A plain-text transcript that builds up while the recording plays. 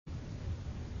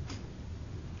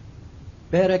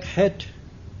פרק ח'.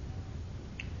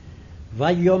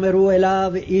 ויאמרו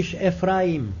אליו איש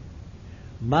אפרים,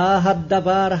 מה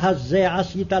הדבר הזה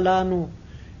עשית לנו,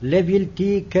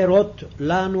 לבלתי כרות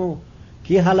לנו,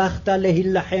 כי הלכת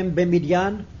להילחם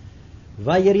במדיין?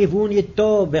 ויריבון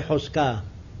איתו בחוזקה.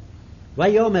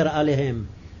 ויאמר עליהם,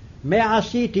 מה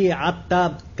עשיתי עתה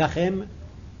ככם?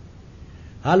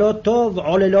 הלא טוב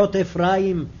עוללות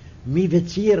אפרים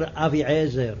מבציר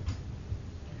אביעזר.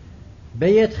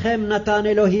 בידכם נתן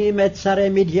אלוהים את שרי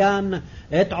מדיין,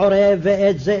 את עורב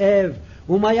ואת זאב,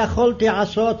 ומה יכולתי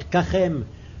עשות ככם?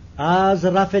 אז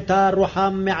רפתה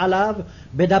רוחם מעליו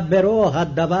בדברו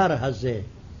הדבר הזה.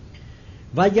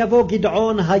 ויבוא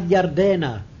גדעון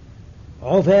הירדנה,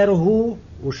 עובר הוא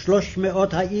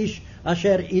 300 האיש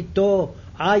אשר איתו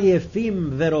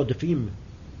עייפים ורודפים.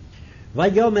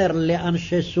 ויאמר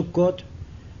לאנשי סוכות,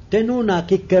 תנו נא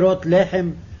כיכרות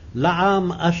לחם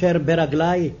לעם אשר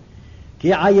ברגלי,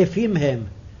 כי עייפים הם,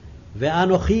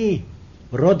 ואנוכי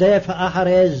רודף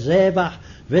אחרי זבח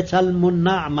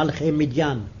וצלמונע מלכי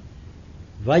מדיין.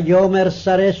 ויאמר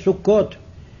שרי סוכות,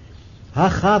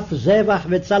 הכף זבח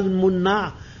וצלמונע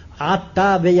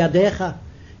עתה בידיך,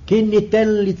 כי ניתן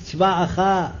לצבאך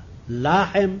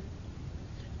לחם?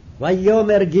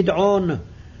 ויאמר גדעון,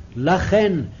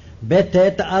 לכן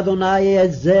בתת אדוני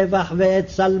את זבח ואת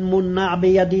צלמונע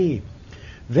בידי,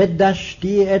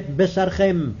 ודשתי את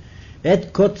בשרכם, את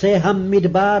קוצי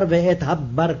המדבר ואת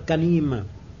הברקנים.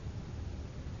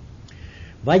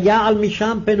 ויעל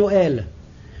משם פנואל,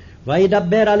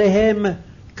 וידבר עליהם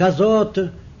כזאת,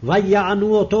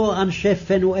 ויענו אותו אנשי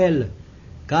פנואל,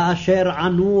 כאשר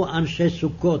ענו אנשי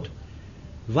סוכות.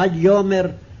 ויאמר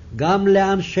גם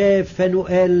לאנשי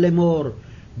פנואל לאמור,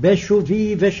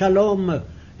 בשובי ושלום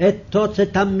את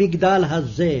תוצאת המגדל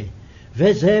הזה,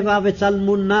 וזבח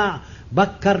וצלמונע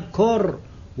בקרקור,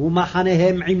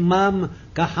 ומחניהם עמם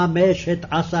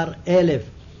 15,000.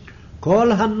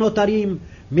 כל הנותרים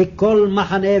מכל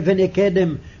מחנה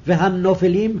ונקדם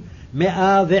והנופלים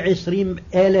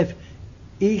 120,000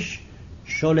 איש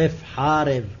שולף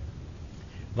חרב.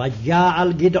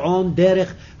 ויעל גדעון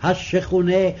דרך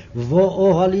השכונה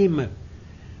ואוהלים,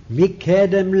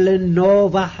 מקדם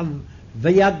לנובח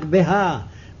ויגבהה,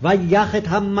 ויח את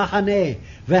המחנה,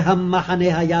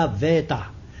 והמחנה היה בטח.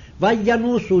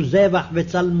 וינוסו זבח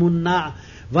וצלמונע,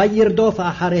 וירדוף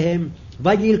אחריהם,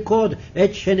 וילכוד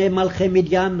את שני מלכי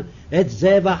מדיין, את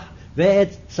זבח ואת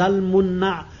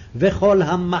צלמונע, וכל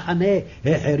המחנה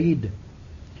החריד.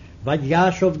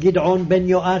 וישוב גדעון בן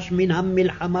יואש מן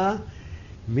המלחמה,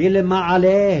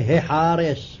 מלמעלה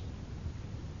החרס.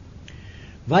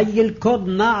 וילכוד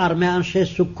נער מאנשי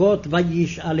סוכות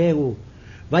וישאלהו,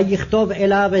 ויכתוב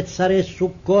אליו את שרי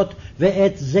סוכות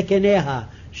ואת זקניה,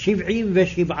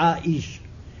 77 איש.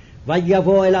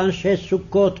 ויבוא אל אנשי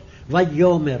סוכות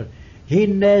ויאמר,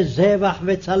 הנה זבח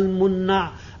וצלמונע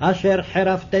אשר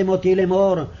חרפתם אותי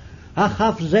לאמור,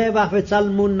 הכף זבח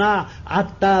וצלמונע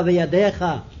עתה בידיך,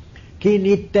 כי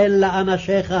ניתן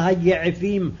לאנשיך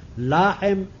היעפים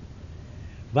לחם.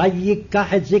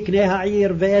 ויקח את זקני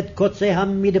העיר ואת קוצי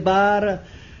המדבר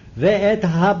ואת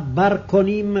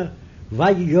הברקונים,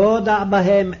 ויודע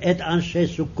בהם את אנשי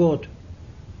סוכות.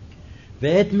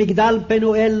 ואת מגדל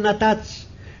פנואל נתץ,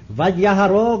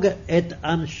 ויהרוג את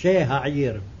אנשי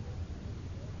העיר.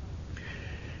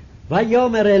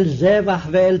 ויאמר אל זבח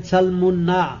ואל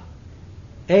צלמונע,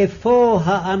 איפה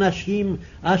האנשים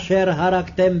אשר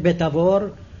הרגתם בתבור?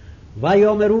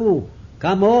 ויאמרו,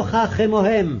 כמוך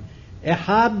כמוהם,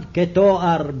 אחד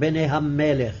כתואר בני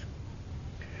המלך.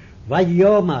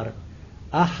 ויאמר,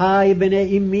 אחי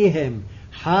בני אמיהם,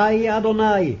 חי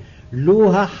אדוני,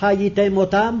 לו החייתם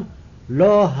אותם,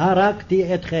 לא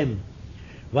הרגתי אתכם.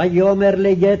 ויאמר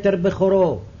ליתר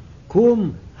בכורו,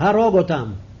 קום הרוג אותם.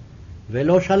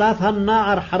 ולא שלף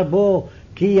הנער חרבו,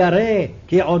 כי ירא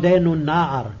כי עודנו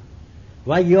נער.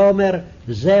 ויאמר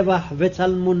זבח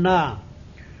וצלמונע,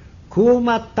 קום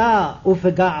אתה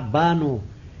ופגע בנו,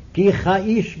 כי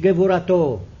כאיש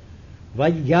גבורתו.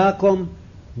 ויקום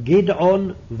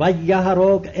גדעון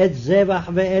ויהרוג את זבח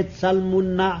ואת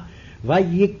צלמונע,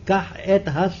 ויקח את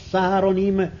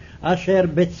הסהרונים אשר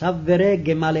בצווארי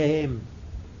גמליהם.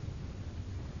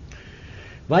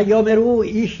 ויאמרו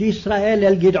איש ישראל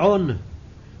אל גדעון,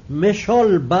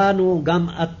 משול בנו גם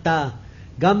אתה,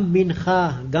 גם בנך,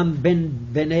 גם בן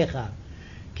בניך,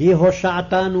 כי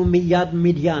הושעתנו מיד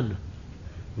מדיין.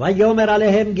 ויאמר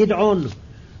עליהם גדעון,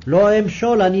 לא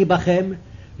אמשול אני בכם,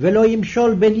 ולא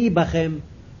ימשול בני בכם,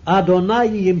 אדוני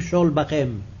ימשול בכם.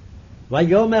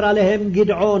 ויאמר עליהם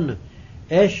גדעון,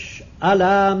 אש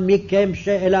עלה מכם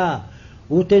שאלה,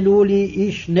 ותנו לי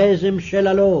איש נזם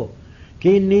שללו,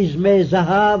 כי נזמי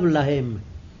זהב להם.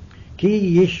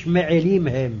 כי ישמעאלים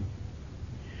הם.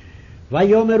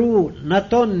 ויאמרו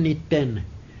נתון ניתן,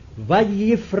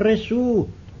 ויפרסו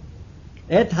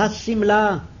את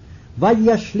השמלה,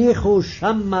 וישליכו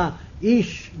שמה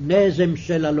איש נזם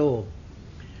שללו.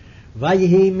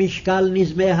 ויהי משקל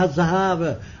נזמי הזהב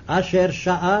אשר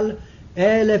שאל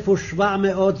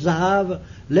 1,700 זהב,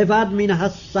 לבד מן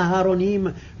הסהרונים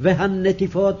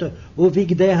והנטיפות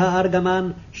ובגדי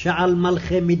הארגמן שעל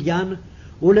מלכי מדיין,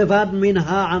 ולבד מן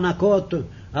הענקות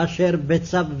אשר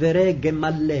בצווארי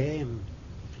גמליהם.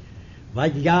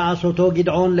 ויעש אותו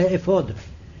גדעון לאפוד,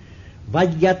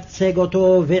 ויצג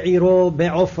אותו בעירו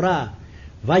בעופרה,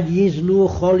 ויזנו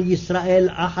כל ישראל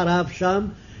אחריו שם,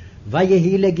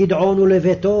 ויהי לגדעון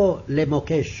ולביתו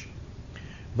למוקש.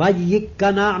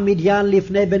 ויקנע מדיין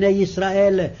לפני בני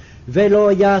ישראל,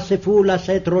 ולא יאספו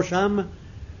לשאת ראשם,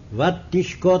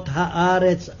 ותשקוט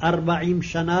הארץ 40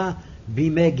 שנה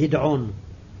בימי גדעון.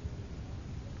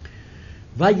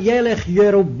 וילך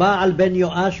ירובעל בן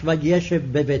יואש וישב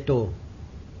בביתו.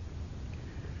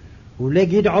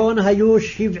 ולגדעון היו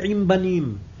 70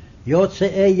 בנים,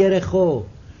 יוצאי ירחו,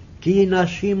 כי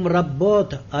נשים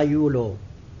רבות היו לו.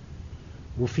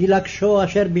 ופילגשו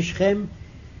אשר בשכם,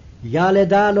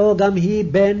 ילדה לו גם היא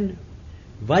בן,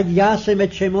 וישם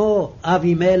את שמו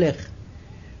אבימלך.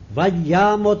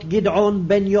 וימות גדעון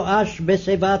בן יואש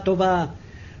בשיבה טובה,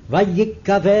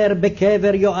 ויקבר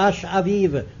בקבר יואש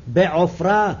אביו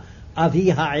בעופרה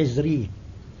אבי העזרי.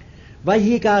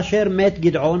 ויהי כאשר מת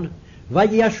גדעון,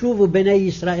 וישובו בני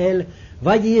ישראל,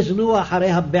 ויזנו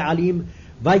אחרי הבעלים,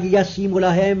 וישימו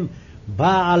להם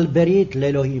בעל ברית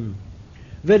לאלוהים.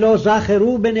 ולא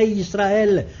זכרו בני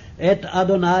ישראל את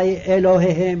אדוני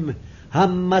אלוהיהם,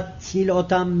 המציל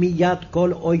אותם מיד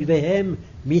כל אויביהם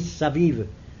מסביב.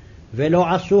 ולא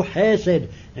עשו חסד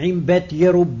עם בית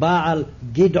ירובעל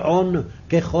גדעון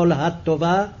ככל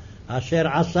הטובה אשר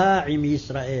עשה עם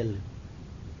ישראל.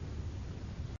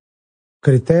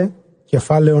 Κριτέ,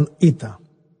 κεφάλαιον Ήτα.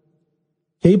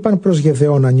 Και είπαν προς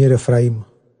Γεδεών ανήρ Εφραήμ,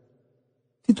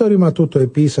 τι το ρήμα τούτο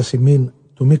επίησας ημίν,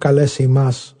 του μη καλέσει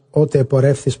ημάς, ότε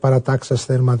επορεύθης παρατάξας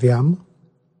θεν Μαδιάμ?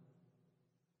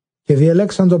 Και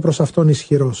διελέξαντο προς αυτόν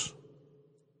ισχυρός.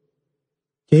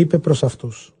 Και είπε προς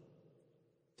αυτούς,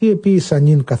 τι επίησαν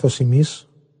νυν καθώς ημείς,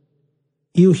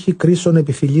 ή ουχή κρίσον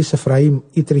επιφυλής Εφραήμ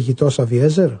ή τριγητός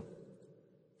Αβιέζερ?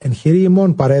 Εν χειρή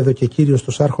ημών παρέδωκε Κύριος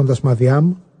τους άρχοντας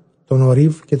Μαδιάμ, τον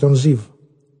Ορίβ και τον Ζίβ.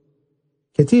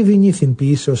 Και τι δυνήθην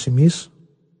ποιήσεως ημείς?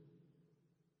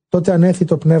 Τότε ανέθη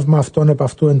το πνεύμα αυτόν επ'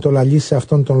 αυτού εν το λαλήσει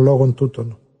αυτών των λόγων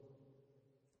τούτων.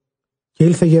 Και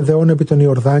ήλθε Γεδεών επί τον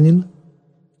Ιορδάνην,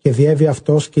 και διέβη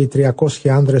αυτός και οι 300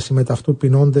 άνδρες οι μεταυτού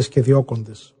πεινώντες και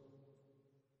διώκοντες.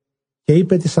 Και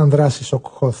είπε της ανδράσης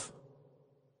Σοκχώθ,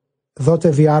 δότε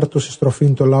διάρτους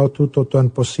στροφήν το λαό τούτο το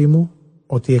εν ποσί μου,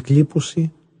 ότι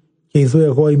εκλείπουσι, και ιδού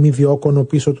εγώ ημί διώκονο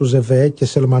πίσω του Ζεβεέ και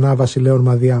Σελμανά βασιλέων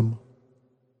Μαδιάμ.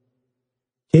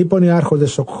 Και είπαν οι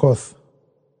άρχοντες Σοκχώθ,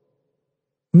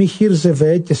 μη χείρ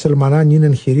Ζεβεέ και Σελμανά νυν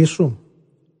εν χειρί σου,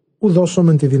 ου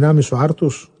δώσομεν τη δυνάμει σου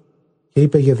άρτους? Και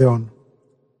είπε Γεδεών,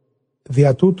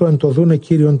 δια τούτο εν το δούνε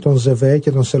Κύριον τον Ζεβεέ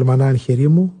και τον Σελμανά εν χειρί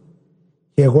μου,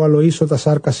 και εγώ αλοήσω τα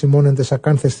σάρκα ημών εν τες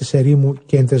ακάνθες της ερήμου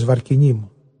και εν τες βαρκινή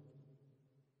μου.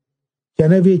 Και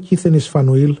ανέβη εκείθεν εις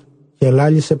Φανουήλ, και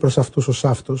ελάλησε προς αυτούς ως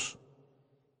αυτός,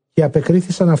 και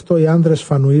απεκρίθησαν αυτό οι άνδρες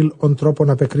Φανουήλ, ον τρόπον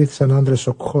απεκρίθησαν άνδρες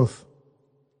Σοκχώθ.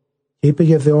 Και είπε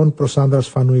Γεδεών προς άνδρας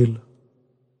Φανουήλ,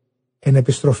 εν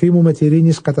επιστροφή μου με τη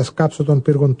ρήνης κατασκάψω των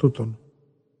πύργων τούτων.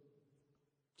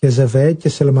 Και Ζεβεέ και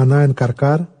Σελμανά εν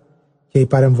Καρκάρ, και η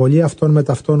παρεμβολή αυτών με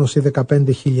ταυτόν ως οι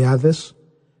 15.000,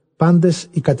 πάντες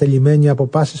οι κατελημένοι από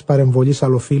πάσης παρεμβολής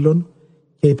αλλοφύλων,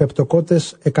 και οι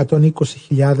πεπτοκότες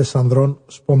 120.000 ανδρών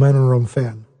σπομένων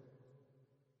ρομφέαν.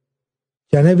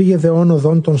 Και ανέβη Γεδεών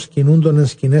οδόν των σκηνούντων εν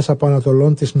σκηνές από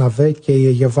ανατολών της Ναβέ και η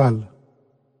Αιγεβάλ.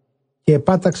 Και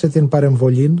επάταξε την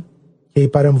παρεμβολήν, και η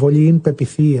παρεμβολήν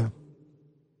πεπιθία.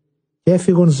 Και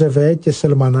έφυγον Ζεβεέ και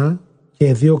Σελμανά, και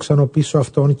εδίωξαν ο πίσω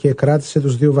αυτών, και εκράτησε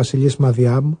τους δύο βασιλείς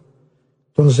Μαδιάμ,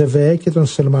 τον Ζεβεέ και τον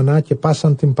Σελμανά, και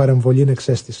πάσαν την παρεμβολήν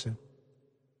εξέστησε.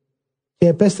 Και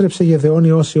επέστρεψε Γεδεών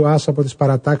Υιός Ιωάς από της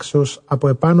παρατάξεως, από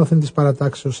επάνωθεν της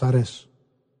παρατάξεως Αρές.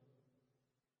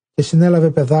 Και συνέλαβε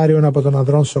πεδάριον από τον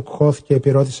ανδρών Σοκχώθ και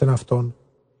επιρώτησεν αυτόν.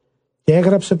 Και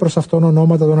έγραψε προς αυτόν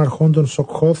ονόματα των αρχόντων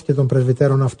Σοκχώθ και των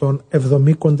πρεσβυτέρων αυτών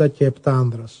 70 και 7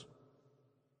 άνδρας.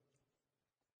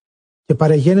 Και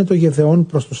παρεγένετο Γεδεών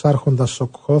προς τους άρχοντας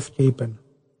Σοκχώθ και είπεν,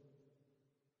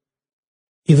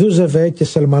 ιδού Ζεβεέ και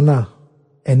Σελμανά,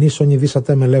 εν ίσον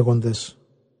ειδήσατε με λέγοντες,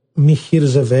 μη χείρ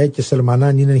Ζεβεέ και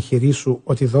Σελμανά νυν εν χειρί σου,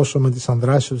 ότι δώσω με τις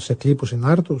ανδράσεις τους εκλείπους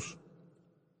συνάρτους?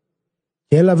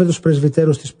 Και έλαβε τους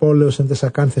πρεσβυτέρους της πόλεως εν τες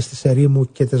ακάνθες της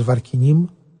ερήμου και τες βαρκινήμ,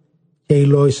 και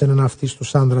υλόησεν εν αυτής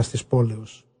τους άνδρας της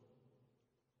πόλεως.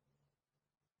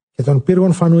 Και τον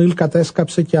πύργον Φανουήλ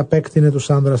κατέσκαψε και απέκτηνε τους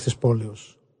άνδρας της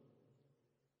πόλεως.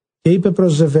 Και είπε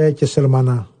προς Ζεβαί και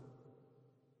Σελμανά,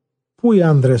 «Πού οι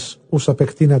άνδρες ους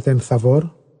απεκτείνατε εν Θαβόρ?»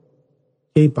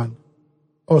 Και είπαν,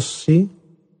 «Ως σύ,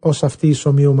 ως αυτοί εις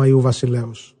ομοίου Μαΐου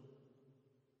βασιλέως».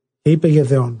 Και είπε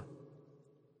Γεδεών,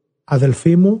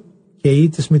 «Αδελφοί μου και οι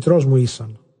της μητρός μου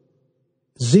ήσαν.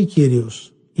 Ζή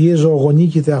Κύριος, ή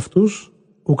εζωογονίκητε αυτούς,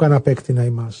 ούκαν απέκτηνα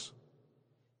ημάς».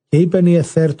 Και είπεν η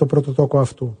Εθέρ το πρωτοτόκο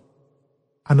αυτού,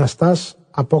 «Αναστάς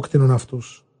απόκτηνον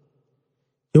αυτούς».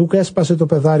 Και ούκ έσπασε το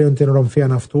πεδάριον την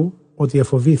ρομφίαν αυτού, ότι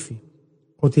εφοβήθη,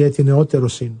 ότι έτι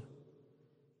νεότερος ειν.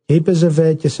 Και είπε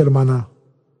Ζεβαί και Σελμανά,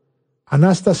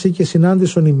 «Ανάσταση και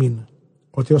συνάντησον ημίν,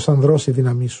 ότι ως ανδρός η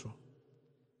δύναμή σου».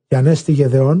 Και ανέστη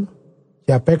Γεδεών,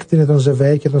 και απέκτηνε τον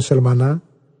Ζεβαί και τον Σελμανά,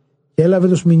 και έλαβε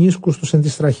τους μηνίσκους τους εν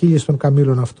της τραχύλης των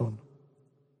καμήλων αυτών.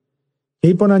 Και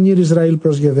είπον Ανήρ Ισραήλ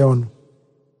προς Γεδεών,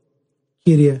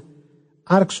 «Κύριε,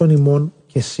 άρξον ημών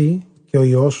και εσύ και ο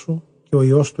Υιός σου και ο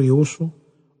Υιός του Υιού σου,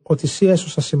 ότι σύ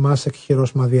έσωσας ημάς εκ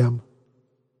χειρός Μαδιάμ».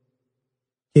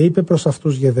 Και είπε προς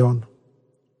αυτούς Γεδεών,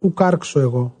 «Ουκ άρξω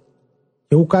εγώ,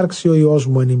 και ουκ άρξει ο Υιός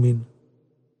μου εν ημίν.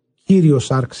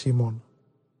 Κύριος άρξει ημών».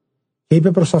 Και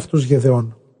είπε προς αυτούς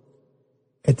Γεδεών,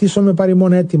 «Ετήσομαι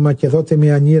παρημών έτοιμα και δότε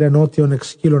μη Ανήρ ενώτιον εξ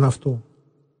σκύλων αυτού,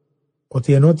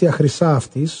 ότι ενώτια χρυσά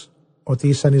αυτής, ότι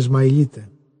ήσαν Ισμαηλίτε».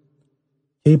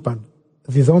 Και είπαν,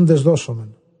 «Διδόντες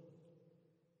δώσομεν».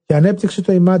 Και ανέπτυξε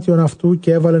το ημάτιον αυτού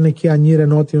και έβαλεν εκεί Ανήρ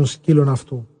ενώτιον σκύλων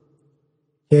αυτού.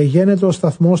 Και εγένετο ο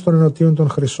σταθμός των ενωτίων των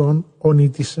χρυσών,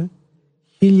 ονίτησε,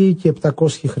 1.700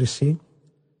 χρυσοί,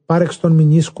 πάρεξ των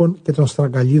μηνίσκων και των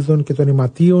στραγγαλίδων και των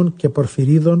ηματίων και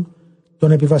πορφυρίδων,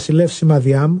 των επιβασιλεύση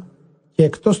Μαδιάμ, και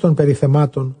εκτός των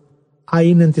περιθεμάτων,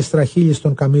 αΐνεν της τραχύλης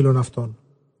των καμήλων αυτών.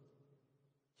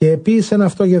 Και επίησεν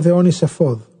αυτό Γεδεών εις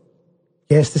εφόδ,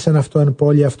 και έστησεν αυτό εν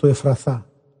πόλη αυτού Εφραθά,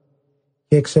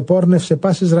 και εξεπόρνευσε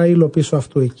πας Ισραήλ πίσω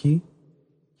αυτού εκεί,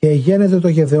 και εγένεται το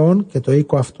Γεδεών και το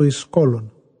οίκο αυτού εις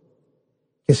σκόλων.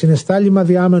 Και συνεστάλλει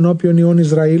Μαδιάμ ενώπιον Υιών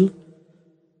Ισραήλ,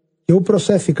 και ου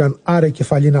προσέθηκαν άρε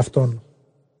κεφαλήν αυτών,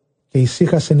 και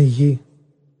ησύχασεν η γη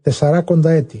 40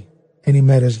 έτη εν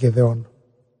ημέρες Γεδεών.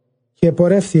 Και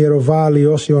επορεύθη Ιεροβάαλ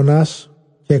Υιός Ιωνάς,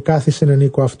 και εκάθισεν εν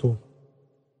οίκο αυτού.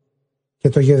 Και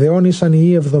το Γεδεών ήσαν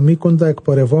οι 70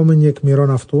 εκπορευόμενοι εκ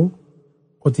μηρών αυτού,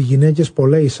 ότι γυναίκες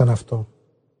πολλέ ήσαν αυτό.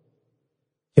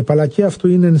 Και παλακή αυτού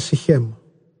είναι εν Σιχέμ.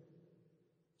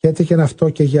 Και έτυχεν αυτό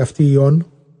και για αυτή Υιών,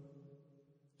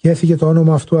 και έφυγε το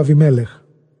όνομα αυτού Αβιμέλεχ.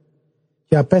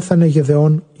 Και απέθανε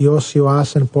Γεδεών Υιός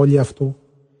Ιωάς εν πόλη αυτού,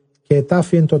 και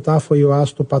ετάφη εν το τάφο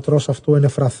Ιωάς του πατρός αυτού εν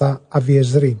Εφραθά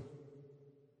Αβιεζρή.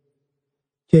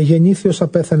 Και γεννήθιος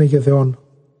απέθανε Γεδεών,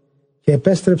 και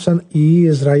επέστρεψαν οι Υιοί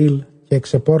Ισραήλ και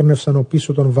εξεπόρνευσαν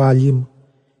οπίσω των Βααλίμ,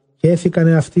 και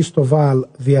έθηκανε αυτοί στο Βάαλ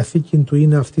διαθήκην του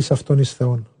είναι αυτής αυτών εις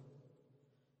Θεών.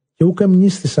 Και ούκ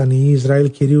εμνίστησαν οι Υιοί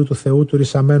Ισραήλ Κυρίου του Θεού του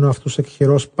ρησαμένου αυτούς εκ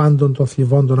χειρός πάντων των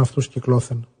θλιβόντων αυτούς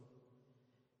κυκλώθεν.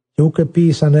 Και ούκ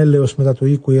επίησαν έλεος μετά του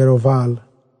οίκου Ιεροβάαλ,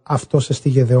 αυτός εστι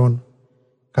Γεδεών,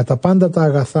 κατά πάντα τα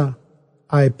αγαθά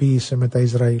αεπίησε μετά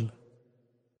Ισραήλ.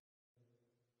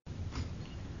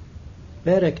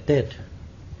 פרק ט'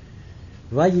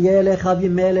 וילך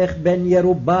אבימלך בן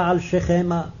ירובעל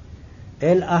שכמה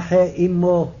אל אחי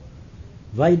אמו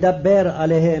וידבר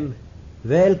עליהם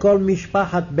ואל כל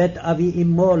משפחת בית אבי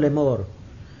אמו לאמור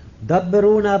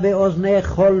דברו נא באוזני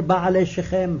כל בעלי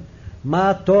שכם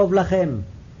מה טוב לכם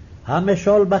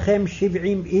המשול בכם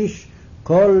 70 איש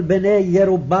כל בני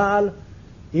ירובעל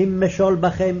אם משול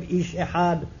בכם איש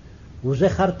אחד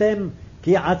וזכרתם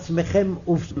כי עצמכם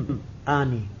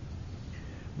אני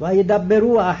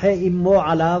וידברו אחי אמו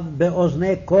עליו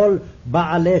באוזני כל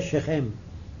בעלי שכם.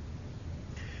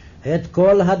 את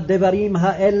כל הדברים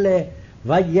האלה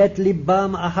ויית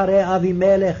ליבם אחרי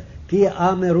אבימלך כי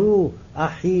אמרו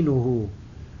אחינו הוא.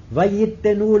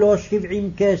 ויתנו לו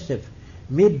 70 כסף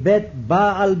מבית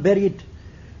בעל ברית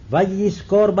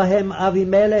ויזכור בהם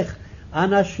אבימלך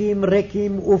אנשים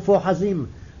ריקים ופוחזים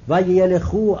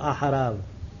וילכו אחריו.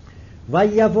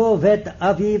 ויבוא בית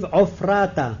אביו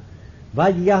עופרתה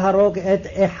ויהרוג את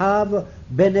אחיו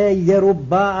בני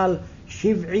ירובעל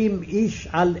 70 איש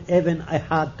על אבן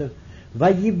אחת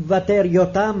ויוותר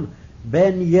יותם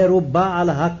בן ירובעל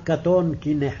הקטון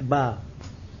כי נחבא.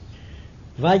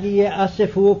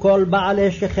 ויאספו כל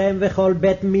בעלי שכם וכל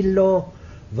בית מילו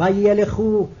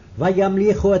וילכו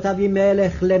וימליכו את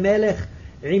אבימלך למלך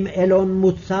עם אלון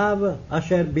מוצב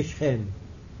אשר בשכם.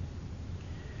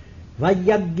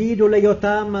 ויגידו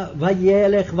ליותם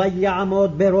וילך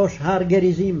ויעמוד בראש הר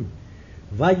גריזים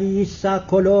ויישא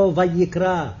קולו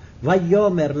ויקרא,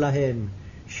 ויאמר להם,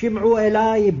 שמעו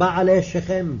אלי בעלי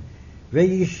שכם,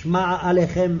 וישמע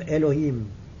עליכם אלוהים.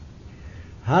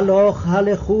 הלוך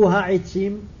הלכו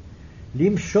העצים,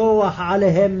 למשוח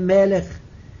עליהם מלך,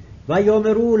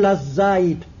 ויאמרו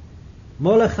לזית,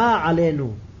 מולכה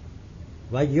עלינו.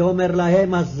 ויאמר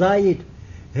להם הזית,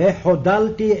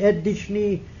 החודלתי את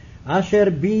דשני, אשר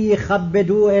בי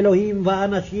יכבדו אלוהים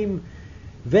ואנשים,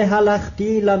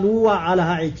 והלכתי לנוע על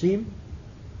העצים.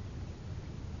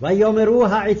 ויאמרו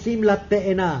העצים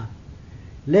לתאנה,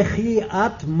 לכי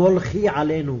את מולכי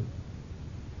עלינו.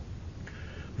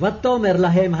 ותאמר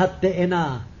להם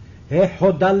התאנה,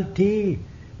 החודלתי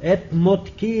את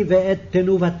מותקי ואת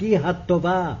תנובתי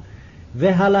הטובה,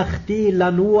 והלכתי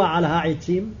לנוע על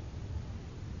העצים.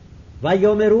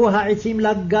 ויאמרו העצים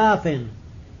לגפן,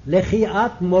 לכי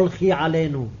את מולכי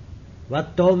עלינו.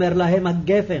 ותאמר להם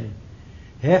הגפן,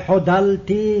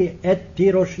 החודלתי את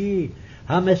תירושי,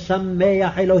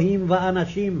 המשמח אלוהים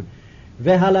ואנשים,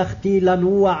 והלכתי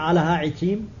לנוע על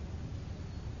העצים.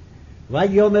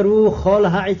 ויאמרו כל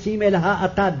העצים אל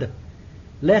האטד,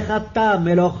 לך אתה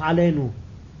מלוך עלינו.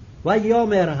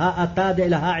 ויאמר האטד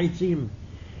אל העצים,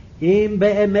 אם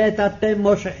באמת אתם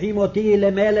מושכים אותי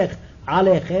למלך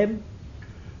עליכם,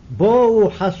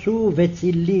 בואו חסו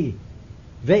וצילי,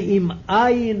 ואם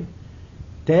אין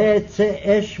תצא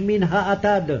אש מן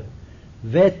האטד,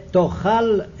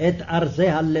 ותאכל את ארזי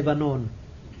הלבנון.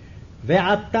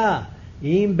 ועתה,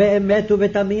 אם באמת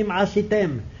ובתמים עשיתם,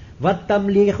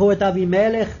 ותמליכו את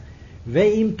אבימלך,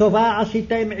 ואם טובה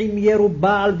עשיתם עם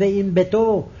ירובעל ועם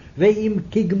ביתו, ואם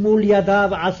כגמול ידיו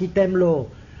עשיתם לו,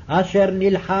 אשר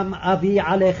נלחם אבי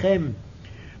עליכם,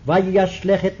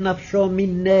 וישלך את נפשו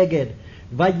מנגד,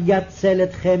 ויצל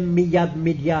אתכם מיד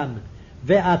מדיין.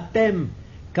 ואתם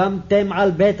קמתם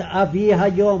על בית אבי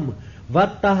היום,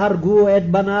 ותהרגו את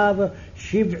בניו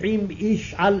 70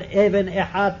 איש על אבן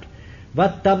אחת,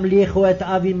 ותמליכו את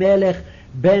אבימלך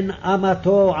בן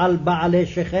אמתו על בעלי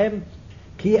שכם,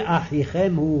 כי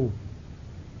אחיכם הוא.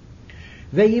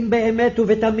 ואם באמת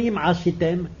ובתמים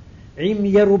עשיתם עם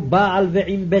ירובעל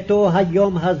ועם ביתו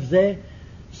היום הזה,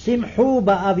 שמחו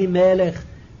באבימלך,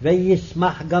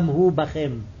 וישמח גם הוא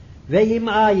בכם. ואם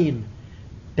אין,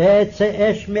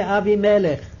 תצא אש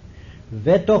מאבימלך,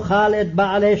 ותאכל את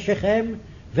בעלי שכם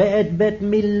ואת בית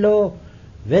מילו,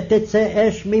 ותצא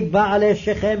אש מבעלי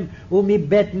שכם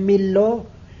ומבית מילו,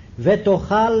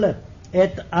 ותאכל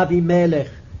את אבימלך.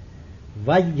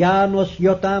 וינוס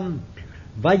יותם,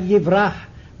 ויברח,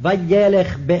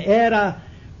 וילך בארה,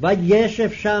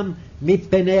 וישב שם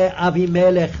מפני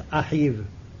אבימלך אחיו.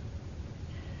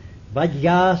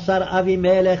 ויסר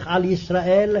אבימלך על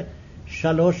ישראל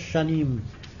 3 שנים,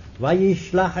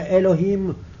 וישלח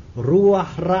אלוהים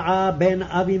רוח רעה בין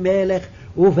אבימלך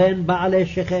ובין בעלי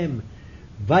שכם,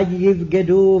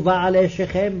 ויבגדו בעלי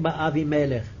שכם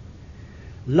באבימלך.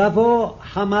 לבוא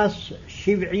חמס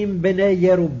 70 בני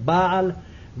ירובעל,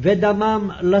 ודמם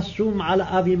לסום על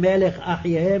אבימלך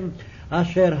אחיהם,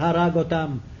 אשר הרג אותם,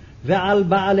 ועל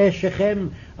בעלי שכם,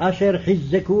 אשר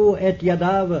חיזקו את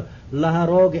ידיו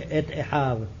להרוג את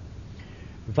אחיו.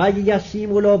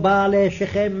 וישימו לו בעלי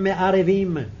שכם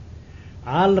מערבים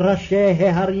על ראשי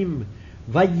ההרים,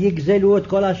 ויגזלו את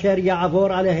כל אשר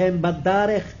יעבור עליהם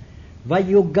בדרך,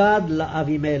 ויוגד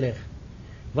לאבימלך.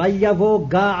 ויבוא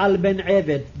געל בן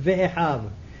עבד ואחיו,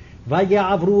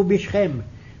 ויעברו בשכם,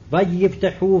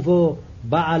 ויפתחו בו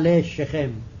בעלי שכם.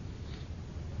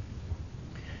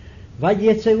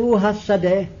 ויצאו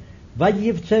השדה,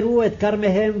 ויבצרו את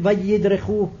כרמיהם,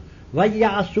 וידרכו,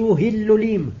 ויעשו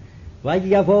הילולים,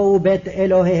 ויבואו בית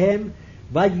אלוהיהם,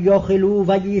 ויאכלו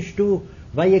וישתו,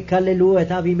 ויקללו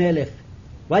את אבימלך.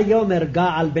 ויאמר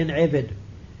געל בן עבד,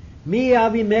 מי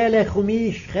אבימלך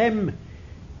ומי שכם,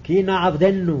 כי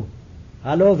נעבדנו?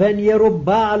 הלא בן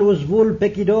ירובעל וזבול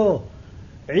פקידו,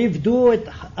 עבדו את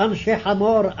אנשי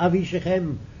חמור אבי שכם,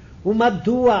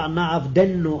 ומדוע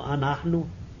נעבדנו אנחנו?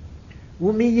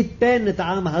 ומי ייתן את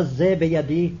העם הזה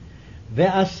בידי,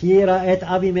 ואסירה את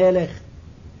אבימלך?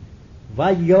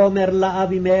 ויאמר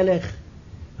לאבימלך,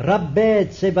 רבה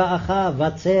צבאך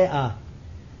וצאה.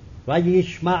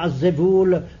 וישמע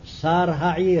זבול שר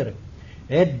העיר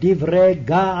את דברי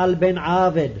געל בן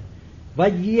עבד,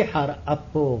 וייחר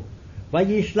אפו,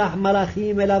 וישלח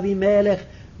מלאכים אל אבימלך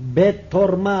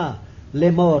בתורמה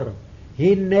לאמור,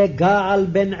 הנה געל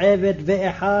בן עבד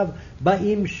ואחיו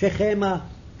באים שכמה,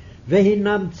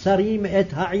 והנם צרים את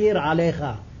העיר עליך.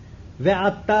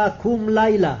 ועתה קום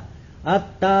לילה,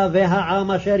 אתה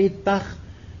והעם אשר איתך,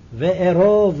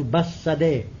 וארוב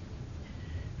בשדה.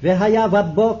 והיה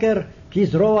בבוקר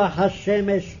כזרוע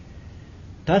השמש,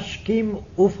 תשכים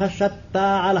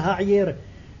ופשטה על העיר,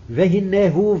 והנה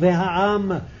הוא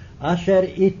והעם אשר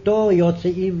איתו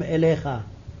יוצאים אליך.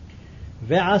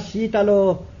 ועשית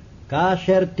לו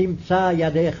כאשר תמצא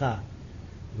ידיך.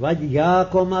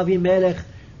 ויקום אבימלך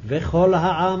וכל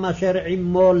העם אשר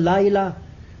עמו לילה,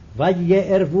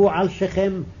 ויערבו על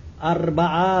שכם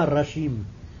 4 ראשים.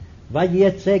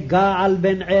 ויצא געל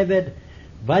בן עבד,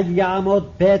 ויעמוד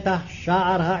פתח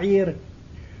שער העיר.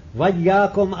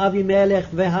 ויקום אבימלך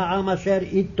והעם אשר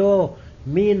איתו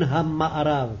מן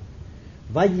המערב.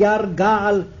 וירא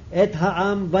געל את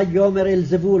העם ויאמר אל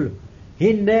זבול,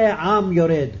 הנה עם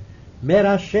יורד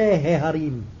מראשי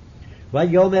ההרים.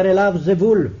 ויאמר אליו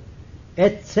זבול,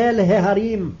 אצל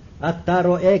ההרים אתה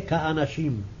רואה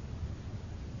כאנשים.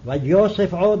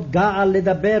 ויוסף עוד געל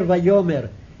לדבר ויאמר,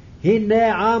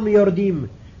 הנה עם יורדים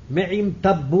מעם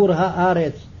טבור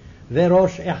הארץ,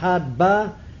 וראש אחד בא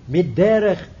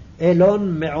מדרך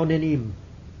אלון מעוננים.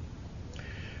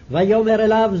 ויאמר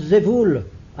אליו זבול,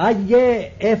 איה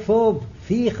אפוב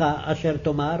פיך אשר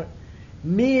תאמר,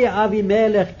 מי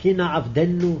אבימלך כי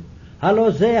נעבדנו?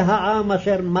 הלא זה העם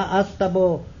אשר מאסת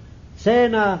בו,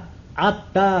 צאנה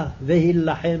עתה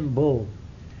והילחם בו.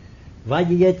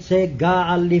 ויצא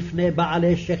געל לפני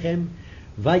בעלי שכם,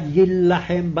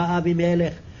 ויילחם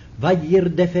באבימלך,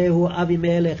 וירדפהו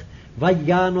אבימלך,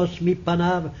 וינוס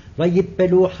מפניו,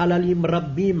 ויפלו חללים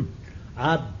רבים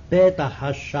עד פתח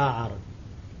השער.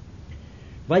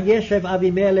 וישב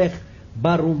אבימלך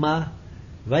ברומה,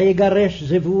 ויגרש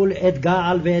זבול את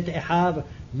געל ואת אחיו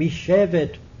משבט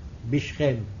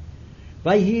בשכם.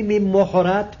 ויהי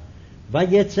ממחרת,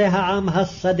 ויצא העם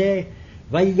השדה,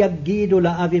 ויגידו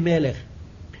לאבימלך.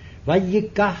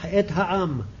 ויקח את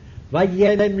העם,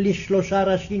 ויעלם ל3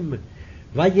 ראשים,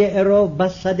 ויערוב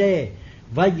בשדה,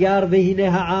 וירא והנה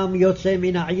העם יוצא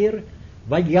מן העיר,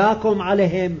 ויקום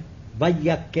עליהם,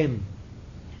 ויקם.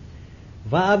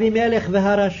 ואבימלך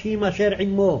והראשים אשר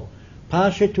עמו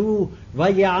פשטו,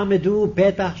 ויעמדו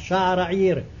פתח שער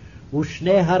העיר,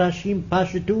 ושני הראשים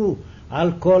פשטו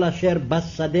על כל אשר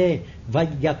בשדה,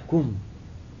 ויקום.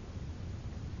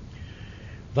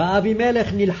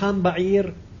 ואבימלך נלחם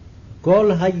בעיר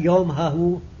כל היום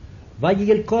ההוא,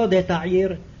 וילכוד את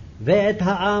העיר, ואת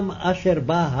העם אשר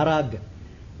בה הרג,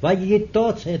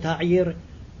 ויתוץ את העיר,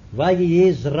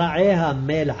 ויזרעיה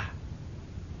מלח.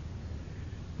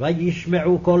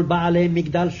 וישמעו כל בעלי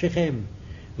מגדל שכם,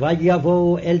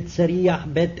 ויבואו אל צריח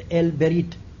בית אל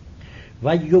ברית.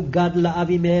 ויוגד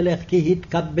לאבימלך כי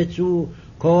התקבצו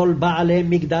כל בעלי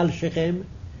מגדל שכם.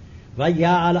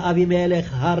 ויעל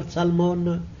אבימלך הר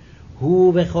צלמון,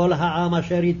 הוא וכל העם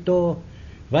אשר איתו.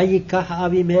 ויקח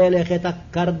אבימלך את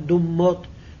הקרדומות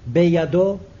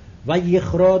בידו,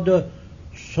 ויכרוד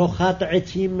שוחת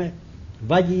עצים,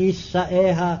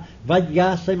 ויישאיה,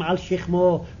 וישם על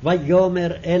שכמו,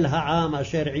 ויאמר אל העם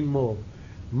אשר עמו,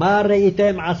 מה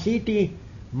ראיתם עשיתי?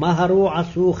 מהרו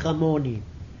עשו כמוני.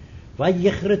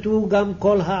 ויכרתו גם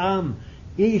כל העם,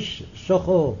 איש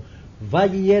סוחו,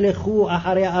 וילכו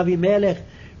אחרי אבימלך,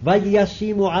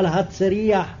 וישימו על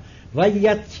הצריח,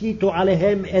 ויציתו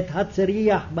עליהם את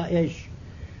הצריח באש.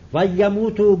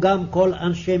 וימותו גם כל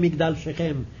אנשי מגדל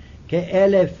שכם,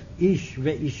 1,000 איש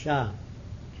ואישה.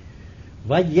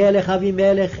 וילך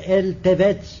אבימלך אל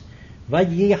תבץ,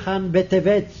 וייחן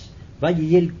בתבץ,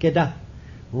 וילכדה.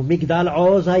 ומגדל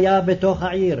עוז היה בתוך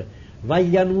העיר,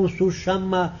 וינוסו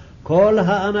שמה כל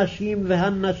האנשים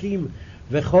והנשים,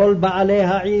 וכל בעלי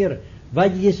העיר,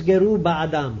 ויסגרו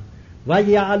בעדם,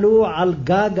 ויעלו על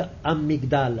גג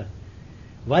המגדל.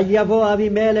 ויבוא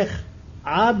אבימלך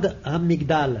עד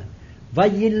המגדל,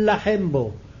 ויילחם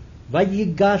בו,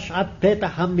 ויגש עד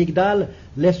פתח המגדל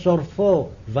לשורפו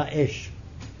באש.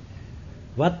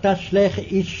 ותשלך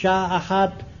אישה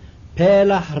אחת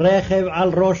פלח רכב על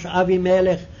ראש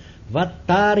אבימלך,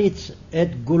 ותריץ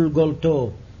את גולגולתו.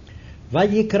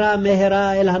 ויקרא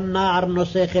מהרה אל הנער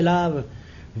נושא כליו,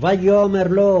 ויאמר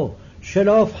לו,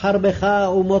 שלוף חרבך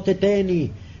ומוטטני,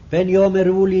 פן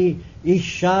יאמרו לי,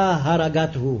 אישה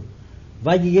הרגתהו.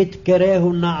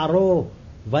 ויתקרהו נערו,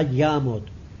 וימות.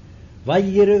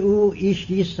 ויראו איש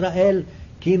ישראל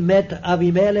כי מת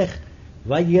אבימלך,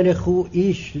 וילכו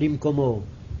איש למקומו.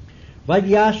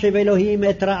 וישב אלוהים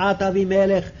את רעת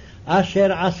אבימלך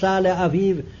אשר עשה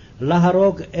לאביו,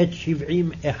 להרוג את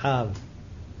 70 אחיו.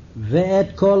 ואת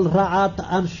כל רעת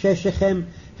אנשי שכם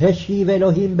השיב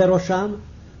אלוהים בראשם,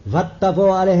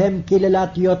 ותבוא עליהם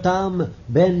קללת יותם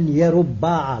בן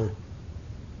ירובעל.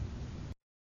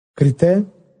 Κριτέ,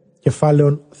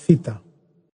 κεφάλαιον θήτα.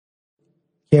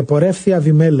 Και επορεύθη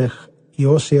Αβιμέλεχ,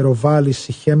 Υιός Ιεροβάλης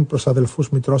Σιχέμ προς αδελφούς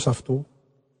μητρός αυτού,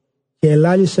 και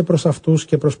ελάλησε προς αυτούς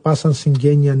και προς πάσαν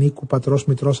συγγένεια Νίκου πατρός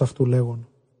μητρός αυτού λέγον.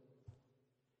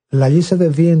 Λαλήσετε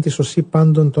δίεν τη σωσή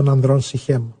πάντων των ανδρών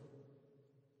Σιχέμ.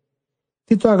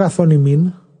 Τι το αγαθόν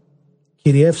ημίν,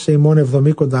 κυριεύσε ημών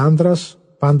 70 άνδρας,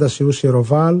 πάντας ιούς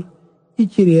Ιεροβάλ, ή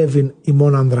κυριεύειν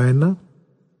ημών άνδρα ένα,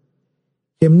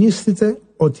 και μνήσθητε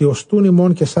ότι οστούν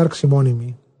ημών και σάρξ ημών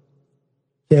ημί.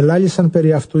 Και ελάλησαν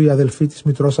περί αυτού οι αδελφοί της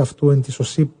μητρός αυτού εν τη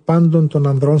σωσή πάντων των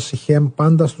ανδρών Σιχέμ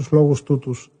πάντα στους λόγους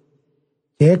τούτους,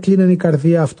 και έκλεινεν η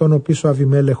καρδία αυτών ο πίσω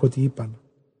Αβιμέλεχ ότι είπαν,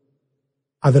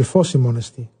 αδελφός ημών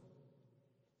εστί.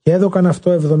 Και έδωκαν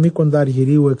αυτό 70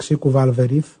 αργυρίου εξήκου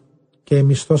Βαλβερίθ, και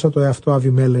εμισθώσα το εαυτό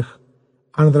Αβιμέλεχ,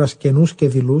 άνδρας καινούς και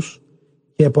δειλούς,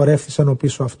 και επορεύθησαν ο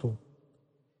πίσω αυτού.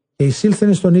 Και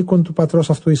εισήλθεν στον οίκον του πατρός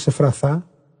αυτού εις Εφραθά,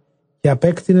 και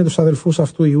απέκτηνε τους αδελφούς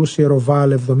αυτού ιούς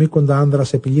Ιεροβάλ 70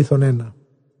 άνδρας επιλήθων ένα.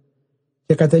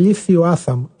 Και κατελήφθη ο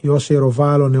Άθαμ ιός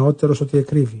Ιεροβάλ ο νεότερος ότι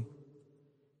εκρύβει.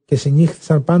 Και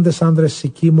συνήχθησαν πάντες άνδρες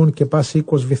Σικίμων και πας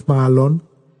οίκος Βυθμααλών,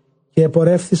 και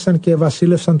επορεύθησαν και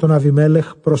ευασίλευσαν τον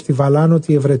Αβιμέλεχ προς τη Βαλάνο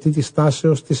τη ευρετή της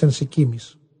τάσεως της εν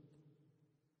Σικίμης.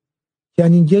 Και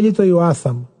ανηγγέλει το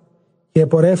Ιωάθαμ, και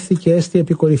επορεύθη και έστι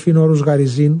επικορυφήν όρους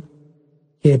Γαριζίν,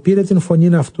 και επήρε την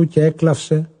φωνήν αυτού και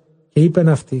έκλαυσε, και είπεν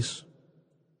αυτής,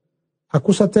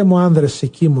 ακούσατε μου άνδρες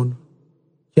Σικίμων,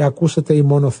 και ακούσετε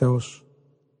ημών ο Θεός.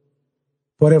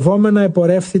 Πορευόμενα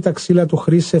επορεύθη τα ξύλα του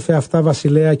χρήσεφε αυτά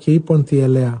βασιλέα και είπον τη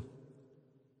Ελέα.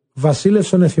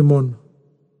 Βασίλευσον εφημών.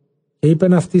 Και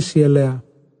είπεν αυτής η Ελέα.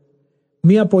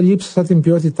 Μη απολύψασα την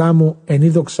ποιότητά μου εν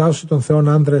είδο ξάωση των Θεών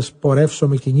άνδρες πορεύσω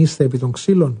με κινήστε επί των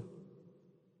ξύλων.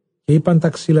 Και είπαν τα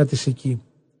ξύλα της εκεί.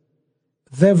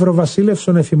 Δεύρο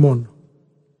βασίλευσον εφημών.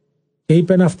 Και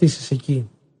είπεν αυτής εις εκεί.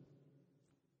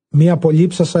 Μη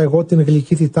απολύψασα εγώ την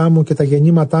γλυκύτητά μου και τα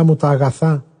γεννήματά μου τα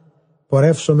αγαθά,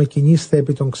 πορεύσω με κινήστε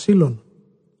επί των ξύλων.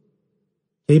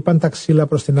 Και είπαν τα ξύλα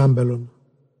προς την άμπελον.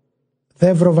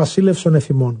 Δεύρο βασίλευσον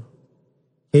εφημών.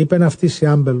 Και είπεν αυτής η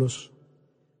άμπελος.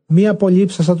 Μη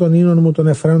απολύψασα των ίνων μου των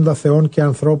εφραίνοντα θεών και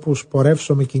ανθρώπους,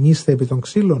 πορεύσω με κινήστε επί των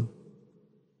ξύλων.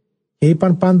 Και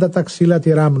είπαν πάντα τα ξύλα τη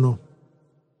ράμνο.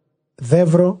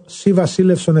 Δεύρο σύ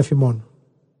βασίλευσον εφημών.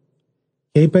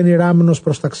 Και είπεν η ράμνος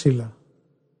προς τα ξύλα.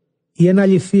 Η εν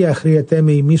αληθεία χρειετέ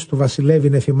με ημείς του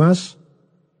βασιλεύειν εφημάς,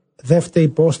 δεύτε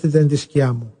υπόστητεν τη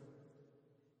σκιά μου.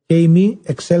 Και ημί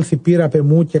εξέλθει πύραπε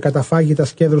μου και καταφάγει τα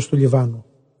σκέδρους του Λιβάνου.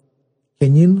 Και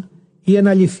νυν η εν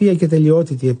αληθεία και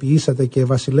τελειότητη επιήσατε και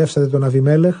βασιλεύσατε τον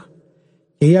Αβιμέλεχ,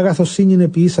 και η αγαθοσύνην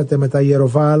επιήσατε με τα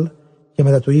Ιεροβάλ και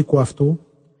μετά του οίκου αυτού,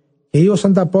 και ή ως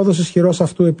ανταπόδοσης χειρός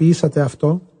αυτού επιήσατε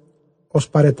αυτό, ως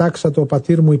παρετάξατο ο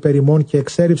πατήρ μου υπερ ημών και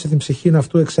εξέριψε την ψυχήν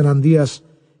αυτού εξ εναντίας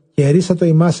και ερίσατο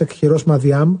ημάς εκ χειρός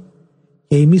Μαδιάμ,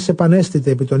 και ημείς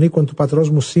επανέστητε επί των οίκων του πατρός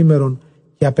μου σήμερον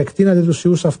και απεκτείνατε τους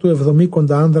ιούς αυτού 70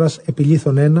 άνδρας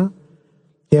επιλήθων ένα,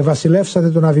 και ευασιλεύσατε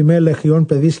τον Αβιμέλεχ ιών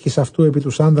παιδίσκης αυτού επί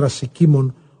τους άνδρας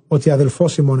Σικίμων, ότι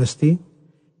αδελφός ημών εστί,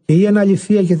 και ή εν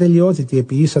αληθεία και τελειότητη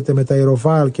επιήσατε με τα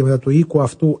Ιεροβάλ και μετά του οίκου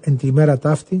αυτού εν τη ημέρα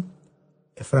ταύτη,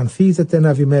 εφρανθείτε τεν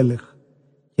Αβιμέλεχ,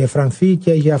 και εφρανθεί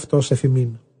και για αυτός εφημίν.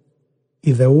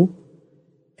 Ιδεού,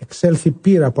 εξέλθει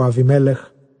πύρα από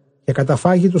Αβιμέλεχ, και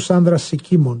καταφάγει τους άνδρας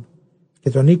Σικίμων και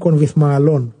των οίκων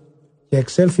Βυθμααλών, και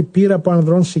εξέλθει πύρα από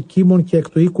ανδρών Σικίμων και εκ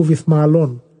του οίκου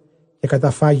Βυθμααλών, και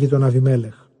καταφάγει τον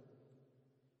Αβιμέλεχ.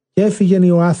 Και έφυγεν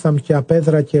Ιωάθαμ και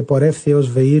απέδρα και επορεύθη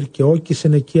έως Βεήρ και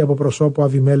όκισεν εκεί από προσώπου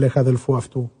Αβιμέλεχ αδελφού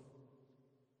αυτού.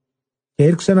 Και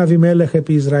ήρξεν Αβιμέλεχ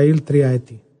επί Ισραήλ 3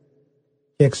 έτη.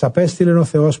 Και εξαπέστειλεν ο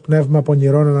Θεός πνεύμα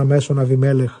πονηρών αναμέσων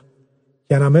Αβιμέλεχ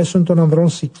και αναμέσων των ανδρών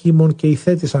Σικίμων, και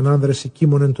ηθέτησαν άνδρες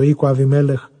Σικίμων εν το οίκο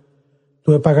Αβιμέλεχ,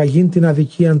 του επαγαγήν την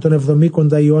αδικίαν των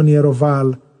 70 ιών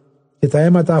Ιεροβάλ, και τα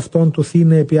αίματα αυτών του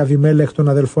θύνε επί Αβιμέλεχ των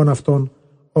αδελφών αυτών,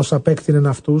 ως απέκτηνεν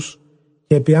αυτούς,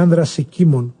 και επί άνδρας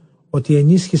Σικίμων, ότι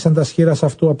ενίσχυσαν τα σχήρας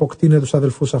αυτού αποκτήνε τους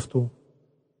αδελφούς αυτού.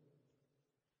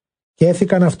 Και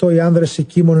έθηκαν αυτό οι άνδρες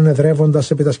Σικίμων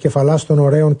ενεδρεύοντας επί τα σκεφαλάς των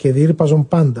ωραίων και διήρπαζον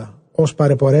πάντα, ως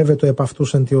παρεπορεύετο επ'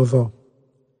 αυτούς εν τη οδό.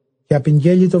 Και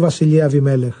απειγγέλει το βασιλεία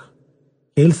Αβιμέλεχ.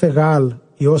 Και ήλθε Γαάλ,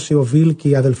 ιός Ιωβίλ και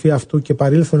οι αδελφοί αυτού, και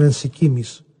παρήλθον εν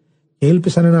Σικίμης, και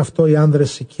ήλπισαν εν αυτό οι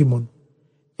άνδρες Σικίμων.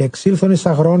 Και εξήλθον εις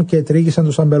αγρών και ετρίγησαν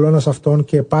τους αμπελώνας αυτών,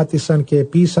 και επάτησαν και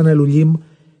επίησαν Ελουλίμ,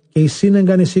 και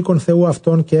εισύνεγκαν εις οίκον Θεού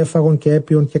αυτών, και έφαγον και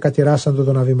έπιον και κατηράσαντο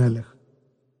τον Αβιμέλεχ.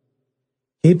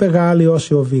 Και είπε Γαάλ ιός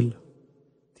Ιωβίλ,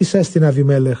 τι έστειν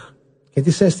Αβιμέλεχ, και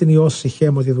τι έστειν ιός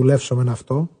Σιχέμ ότι δουλεύσομεν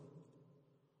αυτό.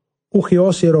 Ούχ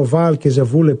ιός Ιεροβάλ και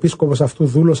Ζεβούλ επίσκοπος αυτού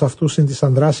δούλος αυτού συν της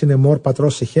ανδράς είναι μόρ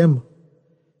πατρός Σιχέμ,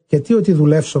 και τι ότι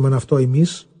δουλεύσομεν αυτό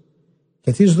ημείς,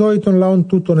 και τι δόει των λαών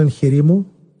τούτων εν χειρή μου,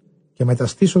 και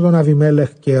μεταστήσω τον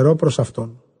Αβιμέλεχ και ερώ προς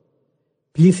αυτόν.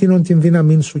 Πλήθυνον την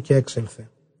δύναμήν σου και έξελθε.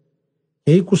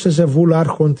 Και ήκουσε Ζεβούλ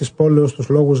άρχον της πόλεως τους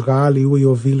λόγους Γαάλ ιού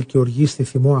Ιωβήλ και οργίστη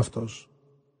θυμό αυτός.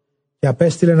 Και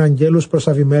απέστειλεν αγγέλους προς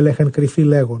Αβιμέλεχ εν κρυφή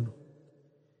λέγον: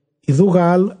 Ιδού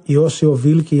Γαάλ ιός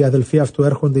Ιωβήλ και οι αδελφοί αυτού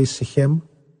έρχονται εις Σιχέμ,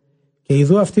 και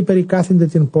ιδού αυτοί περικάθυνται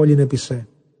την πόλην επί σε.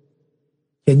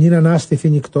 Και νυν ανάστηθη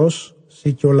νυκτός,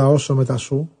 σύ και ο λαός ο μετά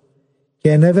σου,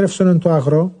 και ενέδρευσον εν το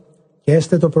αγρό, και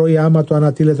έστε το πρωί άμα το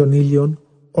ανατείλε των ήλιων,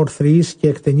 ορθρυής και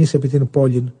εκτενής επί την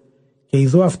πόλην, και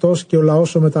ιδού αυτός και ο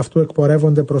λαός ο μετά αυτού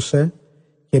εκπορεύονται προς σε,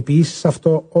 και ποιήσεις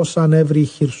αυτό όσα ανέβρει η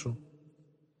χείρ σου.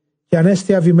 Και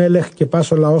ανέστη Αβιμέλεχ και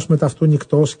πας ο λαός μετά αυτού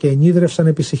νυκτός, και ενίδρευσαν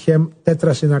επί Σιχέμ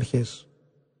 4 συναρχές.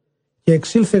 Και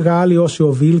εξήλθε Γαάλ ιός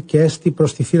Ιωβήλ και έστη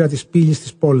προς τη θύρα της πύλης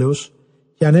της πόλεως,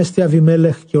 και ανέστη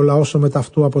Αβιμέλεχ και ο λαός ο μετά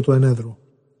αυτού από του ενέδρου.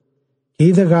 Και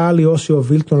είδε Γαάλ ιός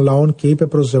Ιωβήλ των λαών και είπε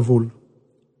προς Ζεβούλ: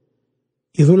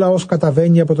 Ιδού λαός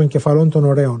καταβαίνει από των κεφαλών των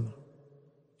ωραίων.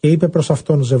 Και είπε προς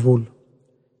αυτόν Ζεβούλ: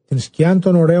 Την σκιάν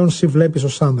των ωραίων σοι βλέπεις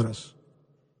ως άνδρας.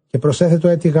 Και προσέθετο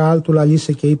έτη Γαάλ του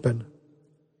λαλίσε και είπεν: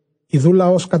 Ιδού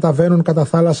λαός καταβαίνουν κατά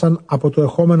θάλασσαν από το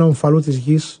εχόμενο ομφαλού της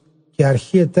γης, και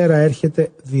αρχή ετέρα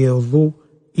έρχεται διεοδού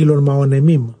ήλων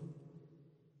Μαονεμίμ.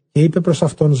 Και είπε προς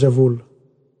αυτόν Ζεβούλ: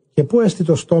 Και πού έστι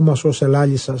το στόμα σου ως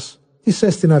ελάλησας, τι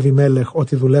έστειν Αβιμέλεχ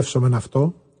ότι δουλεύσομεν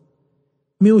αυτό?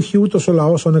 Μη ουχή ούτως ο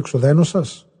λαός ον εξουδένος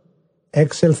σας?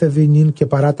 Έξελθε δεινήν και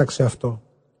παράταξε αυτό.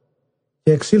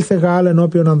 Και εξήλθε Γαάλ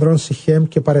ενώπιον ανδρών Σιχέμ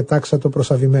και παρετάξατο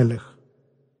προς Αβιμέλεχ.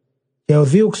 Και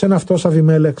οδίουξεν αυτός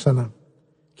Αβιμέλεχ ξανά.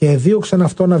 Και εδίωξεν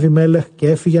αυτόν Αβιμέλεχ και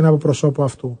έφυγεν από προσώπου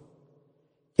αυτού.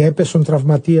 Και έπεσον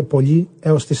τραυματίε πολύ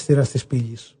έως της θύρας της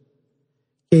πύλης.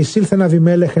 Και εισήλθεν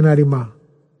Αβιμέλεχ εν Αριμά.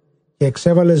 Και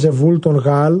εξέβαλε Ζεβούλ τον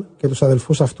Γαάλ και τους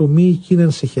αδελφούς αυτού μη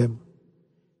οικίνεν Σιχέμ.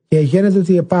 Και εγένεται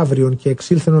ότι επαύριον και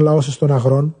εξήλθεν ο λαός εις των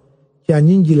αγρών, και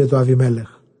ανήγγειλε το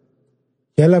Αβιμέλεχ.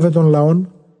 Και έλαβε τον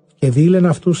λαόν και διήλεν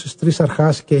αυτούς εις 3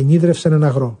 αρχάς και ενίδρευσεν εν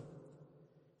αγρό.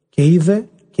 Και είδε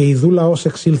και ιδού λαός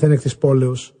εξήλθεν εκ της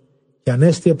πόλεως, και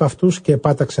ανέστη επ' αυτούς και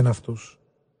επάταξεν αυτούς.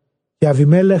 Και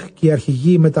Αβιμέλεχ και οι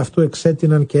αρχηγοί μετ' αυτού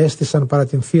εξέτειναν και έστησαν παρά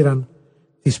την θύραν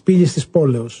της πύλης της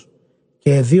πόλεως,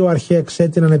 και 2 αρχαί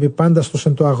εξέτειναν επί πάντας τους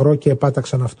εν το αγρό και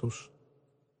επάταξαν αυτούς.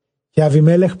 Και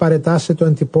Αβιμέλεχ παρετάσε το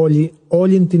εν τη πόλη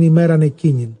όλην την ημέραν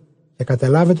εκείνην, και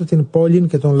κατελάβετο την πόλην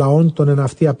και των λαών τον εν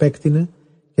αυτή απέκτηνε,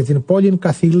 και την πόλην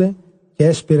καθήλε και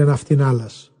έσπηρεν αυτήν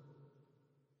άλλας.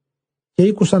 Και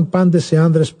ήκουσαν πάντες οι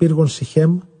άνδρες πύργων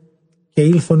Σιχέμ, και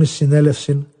ήλθον εις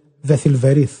συνέλευσιν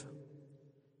Δεθιλβερίθ.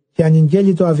 Και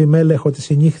ανηγγέλει το Αβιμέλεχ ότι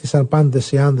συνήχθησαν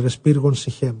πάντες οι άνδρες πύργων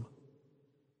Σιχέμ.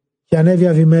 Και ανέβη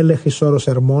Αβιμέλεχ εις όρος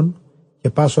Ερμών, και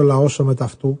πας ο λαός ο μετ'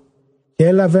 αυτού, και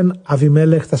έλαβεν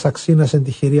Αβιμέλεχ τα σαξίνας εν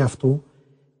τη χειρή αυτού,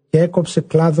 και έκοψε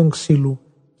κλάδων ξύλου,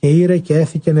 και ήρε και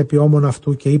έθηκεν επί ώμον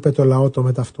αυτού, και είπε το λαό το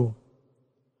μετ' αυτού: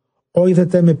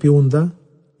 Όιδετε με ποιούντα,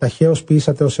 ταχαίως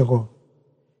ποιήσατε ως εγώ.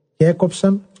 Και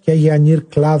έκοψαν και αγιανήρ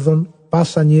κλάδων,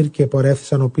 πάσαν ήρ και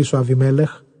επορεύθησαν ο πίσω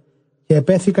Αβιμέλεχ, και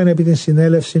επέθηκαν επί την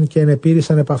συνέλευσιν και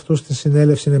ενεπήρησαν επ' αυτούς την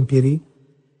συνέλευσιν εμπειρή,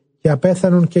 και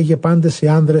απέθανον και γεπάντες οι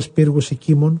άνδρες πύργους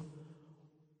οικίμων,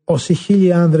 ως οι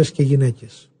 1000 άνδρες και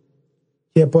γυναίκες.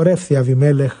 Και επορεύθη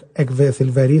Αβιμέλεχ εκ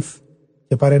Βεθιλβερίθ,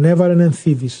 και παρενέβαλεν εν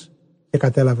Θήβης, και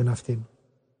κατέλαβεν αυτήν.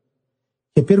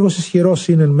 Και πύργος ισχυρός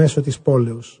είναι εν μέσω της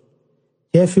πόλεως.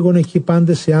 Και έφυγον εκεί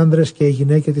πάντες οι άνδρες και οι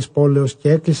γυναίκες της πόλεως,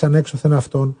 και έκλεισαν έξωθεν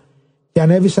αυτόν, και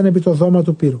ανέβησαν επί το δώμα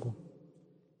του πύργου.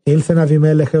 Και ήλθεν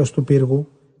Αβιμέλεχ έως του πύργου,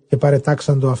 και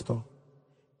παρετάξαν το αυτό.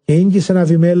 Και ήγγισεν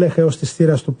Αβιμέλεχ έως της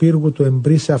θύρας του πύργου του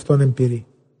εμπρίσε αυτόν εμπειρή.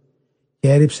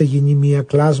 Και έριψε γυνή μία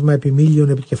κλάσμα επιμήλιον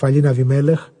επί κεφαλήν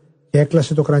Αβιμέλεχ, και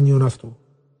έκλασε το κρανίον αυτού.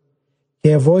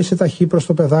 Και εβόησε ταχύ προς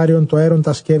το πεδάριον το αέρον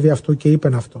τα σκεύη αυτού, και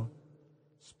είπεν αυτό: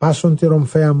 Σπάσον τη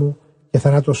ρομφαία μου και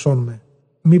θανάτωσόν με,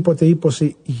 μήποτε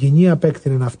ύποση γυνή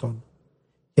απέκτηνεν αυτόν.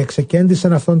 Και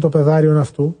εξεκέντησεν αυτόν το πεδάριον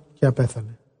αυτού, και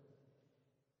απέθανε.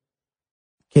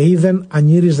 Και είδεν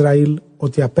ανήρ Ισραήλ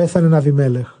ότι απέθανεν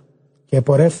Αβιμέλεχ, και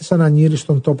επορεύθησαν ανήρ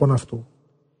στον τόπον αυτού.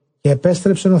 Και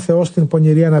επέστρεψεν ο Θεός την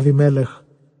πονηρίαν Αβιμέλεχ,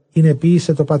 είναι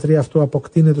ποίησε το πατρί αυτού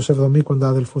αποκτήνε τους 70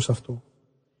 αδελφούς αυτού.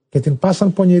 Και την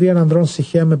πάσαν πονηρίαν ανδρών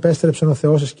Σιχέμ επέστρεψεν ο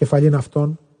Θεός εις κεφαλήν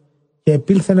αυτών, και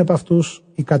επήλθεν επ' αυτούς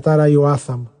η κατάρα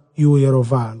Ιωάθαμ, ιού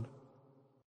Ιεροβάαλ.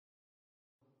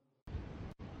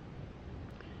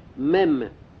 Μεμ,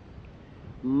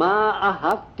 μα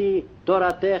αχάπτη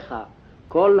τορατέχα,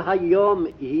 κολ χαγιόμ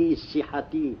η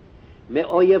σιχατή, με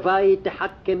οιεβάι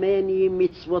τεχακεμένη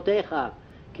μιτσβοτέχα,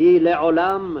 כי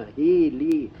לעולם היא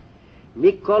לי.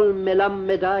 מכל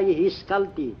מלמדי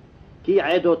השכלתי, כי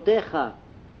עדותיך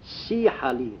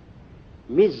שיחה לי.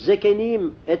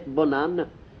 מזקנים אתבונן,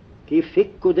 כי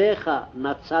פיקודיך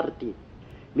נצרתי.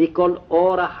 מכל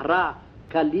אורח רע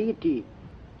קליתי,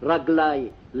 רגלי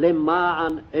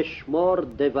למען אשמור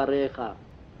דבריך.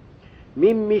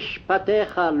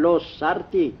 ממשפטיך לא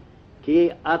סרתי, כי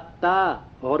אתה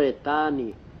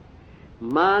הורתני.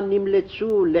 מה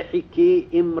נמלצו לחיקי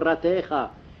אמרתך,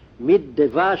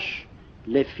 מדבש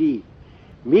לפי.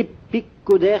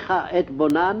 מפיקודיך את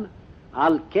בונן,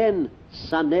 על כן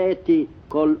שנאתי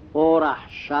כל אורח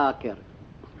שקר.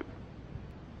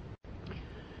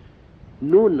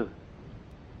 נון,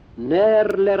 נר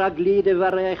לרגלי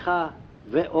דבריך,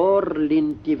 ואור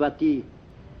לנתיבתי.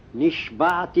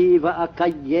 נשבעתי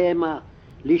ואקיימה,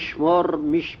 לשמור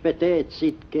משפטי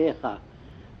צדקך.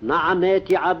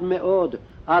 נעניתי עד מאוד,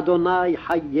 אדוני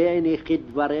חייני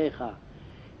כדבריך.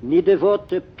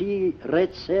 נדבות פי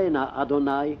רצנה,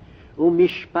 אדוני,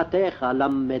 ומשפטיך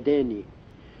למדני.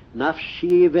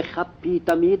 נפשי וכפי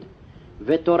תמיד,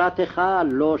 ותורתך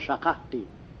לא שכחתי.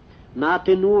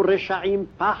 נתנו רשעים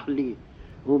פח לי,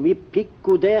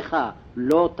 ומפיקודיך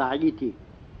לא טעיתי.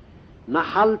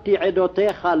 נחלתי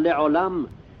עדותיך לעולם,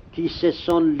 כי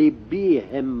ששון ליבי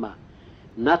המה.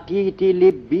 נטיתי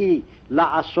ליבי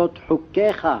לעשות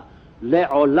חוקיך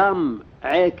לעולם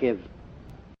עקב.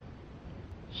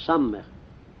 סמך.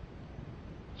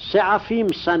 שעפים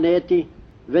שנאתי,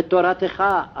 ותורתך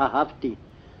אהבתי.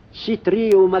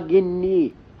 סתרי ומגיני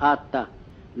אתה,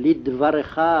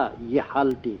 לדברך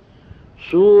ייחלתי.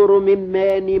 סורו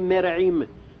ממני מרעים,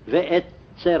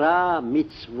 ואצרה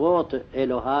מצוות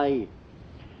אלוהי.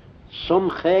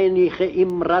 סומכני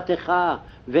כאמרתך,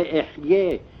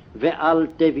 ואחיה, ואל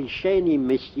תבישני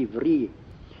מסברי.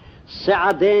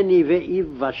 סעדני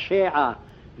ואבשע,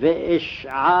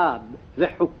 ואשעב,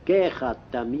 וחוקיך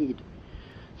תמיד.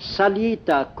 סלית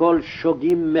כל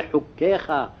שוגים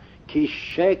מחוקיך, כי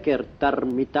שקר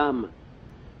תרמיתם.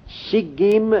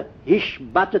 שיגים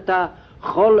השבתת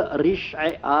כל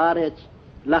רשעי ארץ,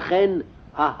 לכן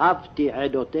אהבתי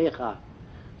עדותיך.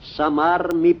 סמר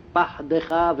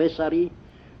מפחדך ושרי,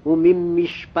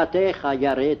 וממשפטיך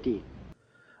יראתי.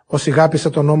 Ως ηγάπησα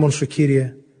των νόμων σου,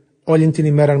 Κύριε, όλην την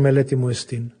ημέραν μελέτη μου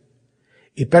εστίν.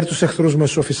 Υπέρ τους εχθρούς με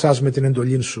σοφισάς με την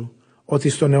εντολήν σου, ότι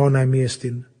στον αιώνα εμεί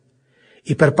εστίν.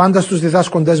 Υπέρ πάντα στους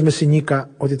διδάσκοντες με συνήκα,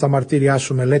 ότι τα μαρτύριά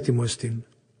σου μελέτη μου εστίν.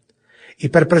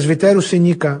 Υπέρ πρεσβυτέρου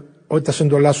συνήκα, ότι τα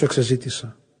σεντολά σου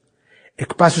εξεζήτησα.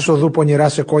 Εκ πάσης οδού πονηρά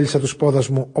σε κόλλησα τους πόδας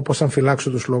μου, όπως αν φυλάξω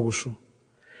τους λόγους σου.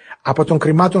 Από των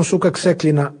κρυμάτων σου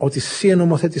εξέκλεινα, ότι εσύ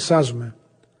ενομοθέτησάς με.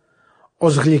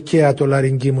 Ως γλυκαία το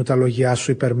λαρυγγί μου τα λογιά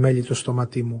σου, υπερμέλει το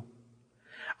στοματί μου.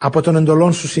 Από των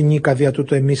εντολών σου συνήκα, δια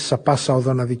τούτο εμείς πάσα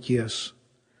οδόν αδικίας.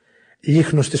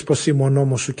 Λίχνος της ποσή μου ο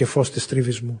νόμος σου και φως της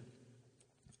τρίβης μου.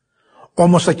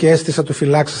 Όμωσα και έστησα του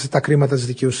φυλάξασε τα κρίματα της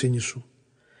δικαιοσύνης σου.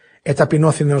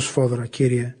 Εταπεινώθηνε ως φόδρα,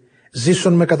 Κύριε,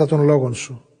 ζήσον με κατά των λόγων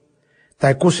σου. Τα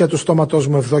εκούσια του στόματός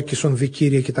μου ευδόκησον δι,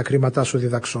 Κύριε, και τα κρίματά σου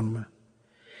διδαξών με.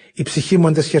 Η ψυχή μου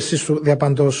εν τες χερσί σου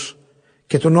διαπαντός,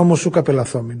 και του νόμου σου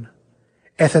καπελαθόμην.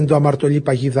 Έθεν το αμαρτωλή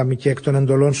παγίδα μη, και εκ των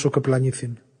εντολών σου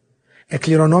κεπλανήθην.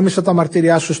 Εκληρονόμησα τα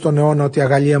μαρτύριά σου στον αιώνα, ότι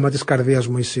αγαλίαμα της καρδίας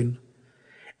μου εισήν.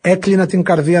 Έκλεινα την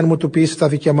καρδίαν μου του ποιήσει τα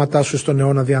δικαιώματά σου στον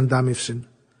αιώνα διαντάμιυσιν.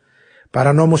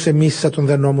 Παρανόμους εμίσησα τον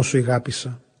δε νόμο σου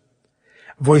ηγάπησα.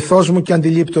 Βοηθός μου και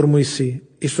αντιλήπτορ μου εσύ,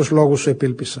 εις τους λόγους σου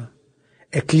επίλπισα.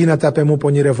 Εκλίνατε απ' εμού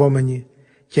πονηρευόμενοι,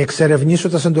 και εξερευνήσω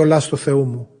τα σεντολάς του Θεού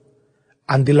μου.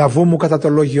 Αντιλαβού μου κατά το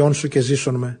λόγιόν σου και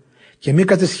ζήσον με, και μη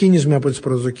κατεσχύνεις με από τις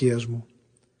προσδοκίες μου.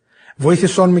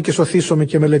 Βοήθησόν με και σωθήσον με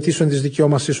και μελετήσον της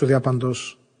δικαιώμασής σου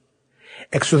διαπαντός.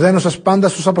 Εξουδένωσας πάντα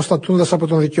στους αποστατούντας από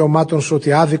των δικαιωμάτων σου,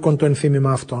 ότι άδικον το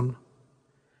ενθύμημα αυτών.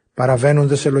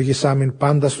 Παραβαίνοντες ελογισάμιν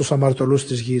πάντα στους αμαρτωλούς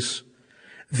της γης.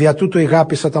 Δια τούτο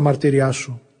ηγάπησα τα μαρτύριά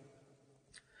σου.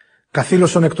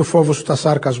 Καθήλωσον εκ του φόβου σου τα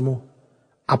σάρκας μου,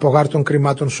 από γάρ των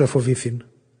κρυμάτων σου εφοβήθην.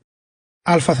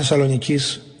 Α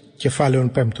Θεσσαλονικής,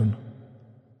 κεφάλαιον 5.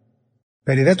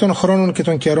 Περί δε των χρόνων και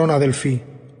των καιρών, αδελφοί,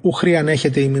 ου χρείαν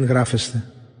έχετε ημίν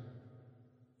γράφεστε.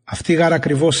 Αυτή γάρα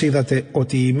ακριβώς είδατε,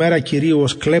 ότι η ημέρα Κυρίου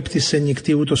ως κλέπτης σε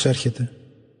νυκτή ούτως έρχεται.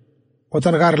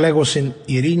 Όταν γάρ λέγωσιν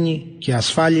ειρήνη και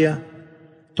ασφάλεια,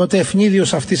 τότε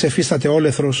ευνίδιος αυτής εφίσταται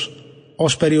όλεθρος,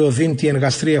 ως περιοδήν τη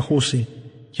εγγαστρή εχούση,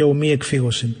 και ουμή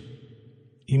εκφύγωσιν.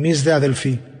 Ημείς δε,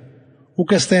 αδελφοί,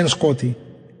 ούκ εστε εν σκότη,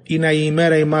 ή να η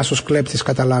ημέρα ημάς ως κλέπτης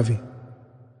καταλάβει.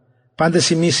 Πάντες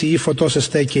ημείς οι φωτός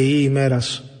εστε και οι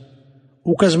ημέρας,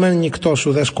 ούκ εσμέν νυκτός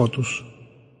ουδέ σκότους,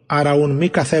 άρα ουν μη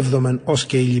καθεύδομεν ως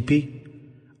και οι λοιποί,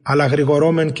 αλλά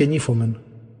γρηγορώμεν και νύφομεν.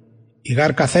 Οι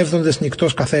γάρ καθεύδοντες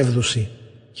νυκτός καθεύδουσι,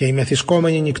 και οι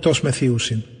μεθυσκόμενοι νυκτός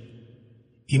μεθύουσιν.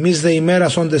 Ημείς δε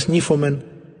ημέρας όντες νύφομεν,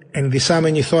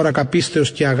 ενδυσάμενοι θώρακα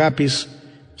πίστεως και αγάπης,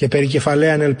 και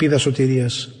περικεφαλαίαν ελπίδα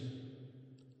σωτηρίας.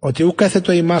 Ότι ούκ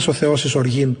έθετο ημάς ο Θεός εις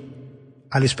οργήν,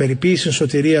 αλλά εις περιποίησιν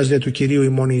σωτηρίας δια του Κυρίου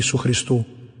ημών Ιησού Χριστού,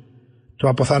 Το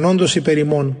αποθανόντος υπερ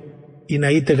ημών, ή να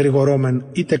είτε γρηγορώμεν,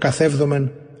 είτε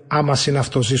καθεύδομεν, άμα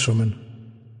συναυτοζήσομεν.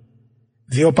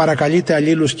 Διό παρακαλείτε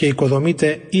αλλήλους και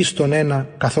οικοδομείτε εις τον ένα,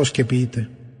 καθώς και ποιείτε.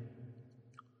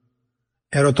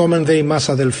 Ερωτώμεν δε ημάς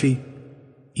αδελφοί,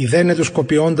 ιδένε τους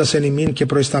κοπιώντας εν ημίν και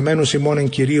προϊσταμένους ημών εν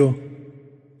Κυρίω,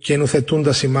 και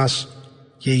ενουθετούντας ημάς,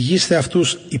 και ηγείστε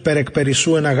αυτούς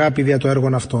υπερεκπερισσού εν αγάπη δια το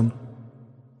έργον αυτών.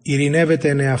 Ειρηνεύετε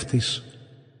εν εαυτής.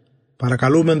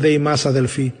 Παρακαλούμεν δε ημάς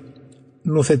αδελφοί,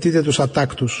 νουθετείτε τους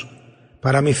ατάκτους,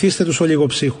 παραμυθίστε τους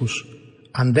ολιγοψύχους,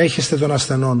 αντέχεστε των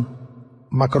ασθενών,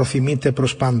 μακροθυμείτε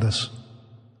προς πάντας.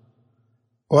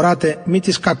 Οράτε μη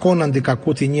της κακόν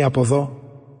αντικακού τινή από εδώ,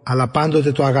 αλλά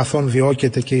πάντοτε το αγαθόν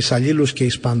διώκετε και εις αλλήλους και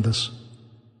εις πάντας.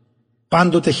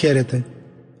 Πάντοτε χαίρετε,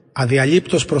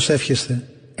 αδιαλείπτως προσεύχεστε,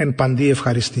 εν παντί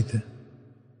ευχαριστείτε.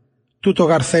 Τούτο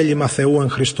γαρθέλημα Θεού εν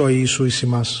Χριστώ Ιησού εις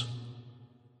ημάς.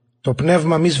 Το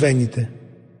πνεύμα μη σβαίνετε,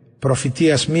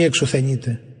 προφητείας μη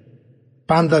εξουθενείτε,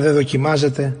 πάντα δε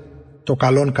δοκιμάζετε, το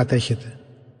καλόν κατέχετε.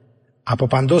 Από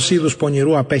παντός είδους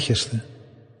πονηρού απέχεστε.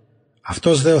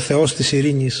 Αυτός δε ο Θεός της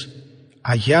ειρήνης,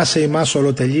 αγιάσε ημάς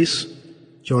ολοτελείς,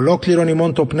 και ολόκληρον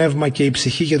ημών το πνεύμα και η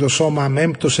ψυχή και το σώμα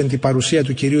αμέμπτος εν την παρουσία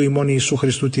του Κυρίου ημών Ιησού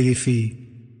Χριστού τηρηθείη.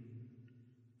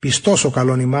 Πιστός ο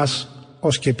καλόν ημάς,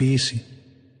 ως και ποιήσει.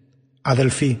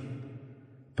 Αδελφοί,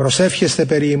 προσεύχεστε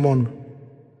περί ημών.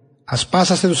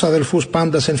 Ασπάσαστε τους αδελφούς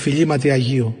πάντας εν φιλήματι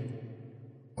Αγίου.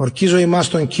 Ορκίζω ημάς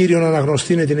τον Κύριον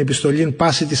αναγνωστήνε την επιστολήν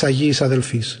πάση της Αγίης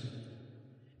αδελφής.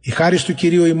 Η χάρις του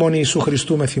Κυρίου ημών Ιησού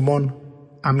Χριστού μεθ' ημών.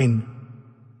 Αμήν.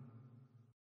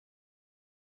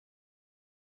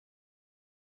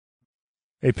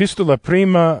 Epistola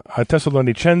prima a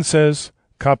Thessalonicenses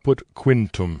caput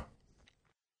quintum.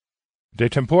 De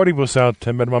temporibus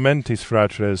autem et momentis,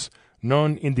 fratres,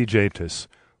 non indigetis,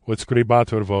 ut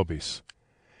scribatur vobis.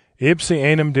 Ipsi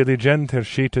enim diligenter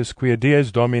scitis quia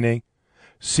dies Domini,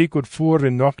 sicut fur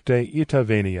in nocte ita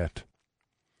veniet.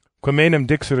 Quam enim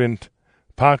dixerint,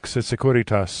 pax et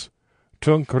securitas,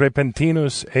 tunc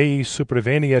repentinus ei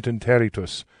superveniet in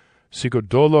territus, sicut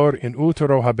dolor in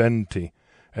utero habenti,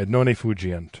 et non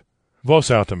effugient. Vos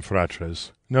autem,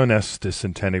 fratres, non estis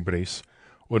in tenebris,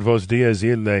 ut vos dies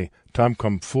ille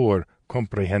tamquam fur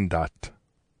comprehendat.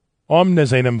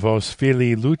 Omnes enim vos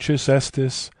filii lucis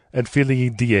estis, et filii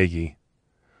diei.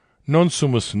 Non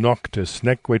sumus noctis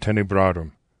neque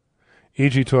tenebrarum.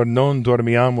 Igitur non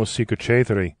dormiamus sicut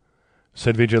ceteri,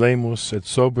 sed vigilemus et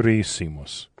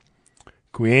sobrissimus.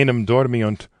 Qui enim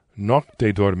dormiunt,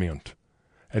 nocte dormiunt,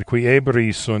 et qui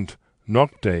ebrii sunt,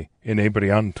 nocte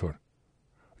inebriantur.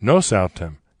 Nos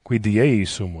autem, qui diei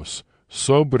sumus,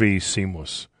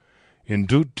 sobrissimus,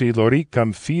 induti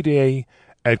loricam fidei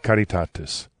et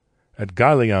caritatis, et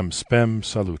Galliam spem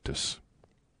salutis.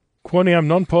 Quoniam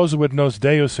non posuit nos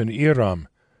Deus in iram,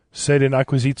 sed in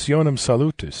acquisitionem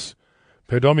salutis,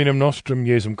 per Dominum nostrum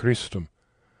Iesum Christum,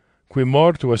 qui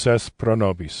mortuus est pro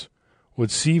nobis, ut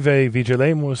sive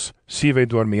vigilemus, sive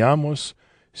dormiamus,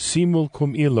 simul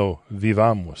cum illo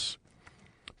vivamus.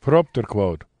 Propter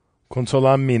quod,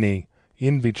 consolamini,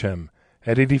 invicem,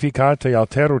 et edificate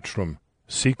alterutrum,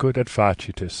 sicut et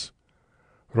facitis.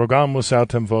 Rogamus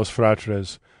autem vos,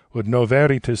 fratres, ut no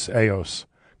veritas eos,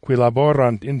 qui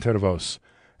laborant inter vos,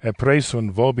 et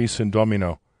presunt vobis in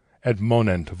Domino, et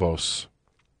monent vos.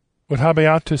 Ut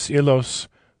habeatis illos,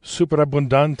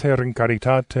 superabundanter in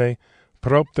caritate,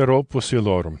 propter opus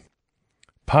illorum.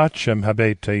 Pacem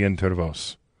habete inter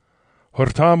vos.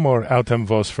 Hortamur autem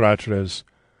vos, fratres,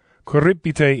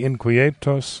 corripite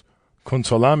inquietos,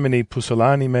 consolamini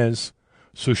pusillanimes,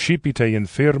 suscipite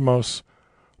infirmos,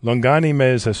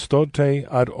 longanimes estote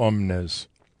ad omnes.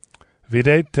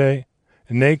 Videte,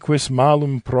 nequis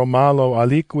malum pro malo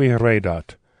aliqui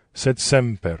redat, sed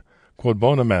semper, quod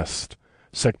bonum est,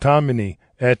 sectamini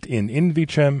et in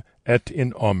invicem et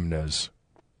in omnes.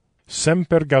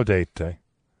 Semper gaudete,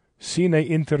 sine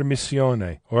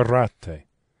intermissione orate,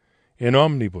 in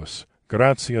omnibus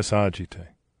gratias agite.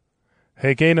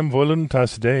 Haec enim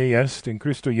voluntas Dei est in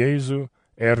Christo Iesu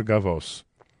erga vos.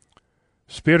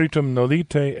 Spiritum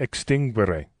nolite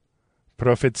extinguere,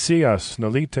 profetias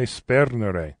nolite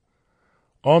spernere,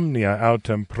 omnia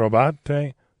autem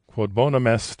probate, quod bonum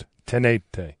est,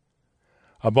 tenete.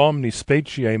 Ab omni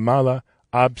specie mala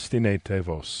abstinete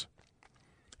vos.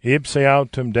 Ipse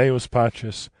autem Deus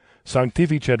pacis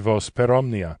sanctificet vos per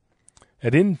omnia,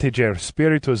 et integer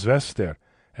spiritus vester,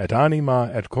 et anima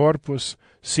et corpus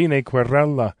sine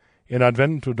querella in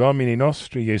adventu Domini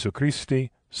nostri Iesu Christi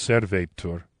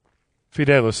servetur.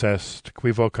 Fidelus est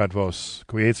qui vocat vos,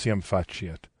 qui etiam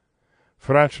faciet.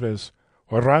 Fratres,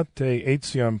 orate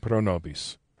etiam pro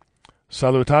nobis.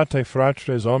 Salutate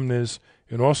fratres omnes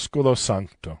in osculo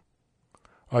sancto.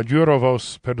 adjuro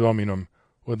vos per Dominum,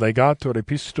 ut legator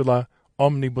epistula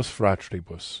omnibus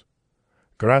fratribus.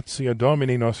 Gratia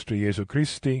Domini nostri Iesu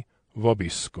Christi,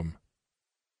 vobiscum.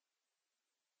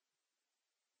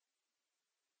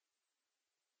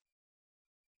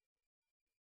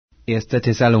 Erster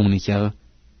Thessalonicher,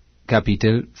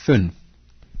 Kapitel 5.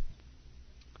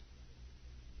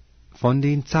 Von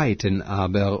den Zeiten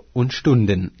aber und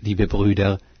Stunden, liebe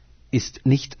Brüder, ist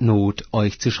nicht Not,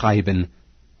 euch zu schreiben,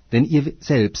 denn ihr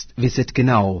selbst wisset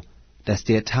genau, dass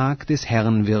der Tag des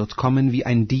Herrn wird kommen wie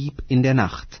ein Dieb in der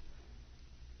Nacht.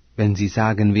 Wenn sie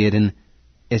sagen werden,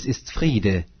 es ist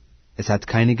Friede, es hat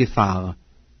keine Gefahr,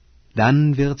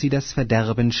 dann wird sie das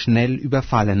Verderben schnell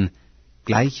überfallen,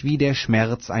 gleichwie der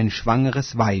Schmerz ein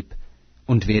schwangeres Weib,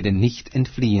 und werden nicht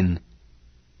entfliehen.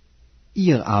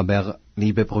 Ihr aber,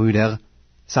 liebe Brüder,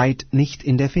 seid nicht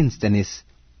in der Finsternis,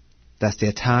 dass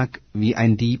der Tag wie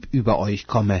ein Dieb über euch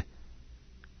komme.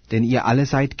 Denn ihr alle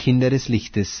seid Kinder des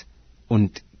Lichtes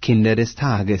und Kinder des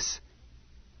Tages.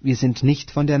 Wir sind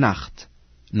nicht von der Nacht,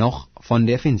 noch von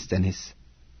der Finsternis.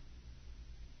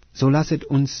 So lasset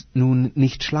uns nun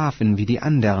nicht schlafen wie die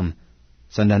andern,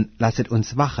 sondern lasset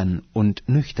uns wachen und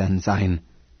nüchtern sein.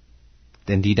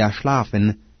 Denn die da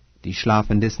schlafen, die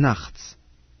schlafen des Nachts,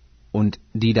 und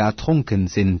die da trunken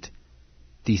sind,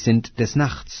 die sind des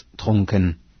Nachts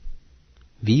trunken.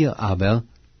 Wir aber,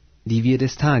 die wir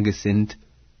des Tages sind,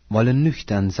 wollen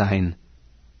nüchtern sein,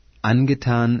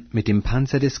 angetan mit dem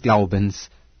Panzer des Glaubens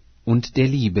und der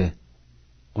Liebe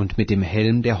und mit dem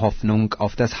Helm der Hoffnung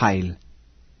auf das Heil.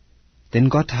 Denn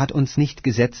Gott hat uns nicht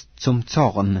gesetzt zum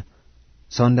Zorn,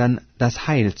 sondern das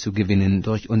Heil zu gewinnen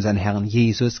durch unseren Herrn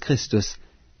Jesus Christus,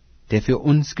 der für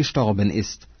uns gestorben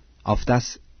ist, auf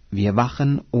dass wir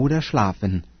wachen oder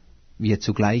schlafen, wir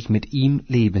zugleich mit ihm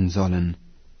leben sollen.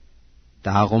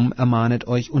 Darum ermahnet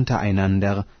euch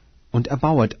untereinander und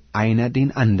erbauet einer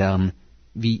den andern,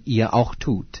 wie ihr auch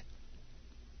tut.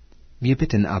 Wir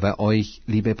bitten aber euch,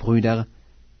 liebe Brüder,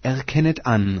 erkennet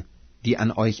an, die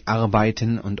an euch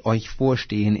arbeiten und euch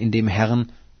vorstehen in dem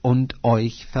Herrn und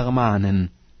euch vermahnen.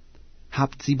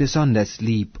 Habt sie besonders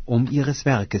lieb um ihres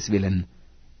Werkes willen.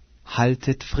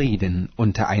 Haltet Frieden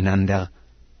untereinander.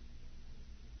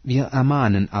 Wir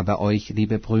ermahnen aber euch,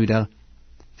 liebe Brüder,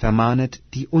 vermahnet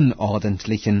die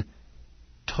Unordentlichen,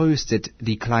 tröstet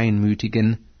die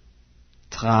Kleinmütigen,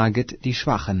 traget die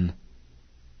Schwachen.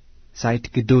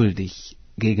 Seid geduldig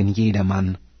gegen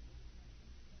jedermann.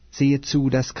 Sehet zu,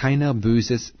 dass keiner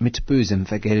Böses mit Bösem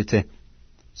vergelte,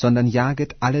 sondern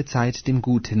jaget allezeit dem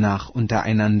Gute nach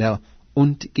untereinander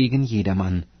und gegen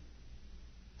jedermann.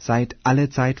 Seid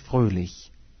allezeit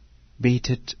fröhlich,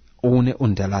 betet ohne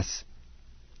Unterlass,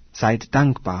 seid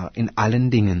dankbar in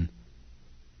allen Dingen,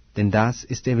 denn das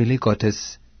ist der Wille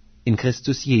Gottes in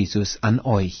Christus Jesus an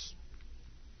euch.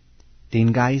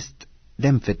 Den Geist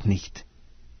dämpfet nicht,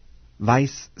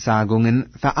 Weissagungen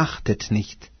verachtet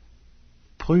nicht,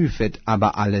 prüfet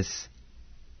aber alles,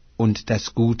 und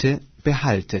das Gute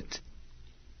behaltet.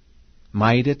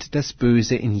 Meidet das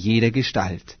Böse in jeder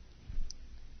Gestalt.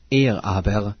 Er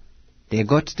aber, der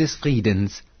Gott des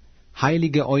Friedens,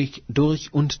 heilige euch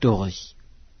durch und durch,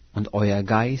 und euer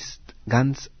Geist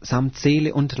ganz samt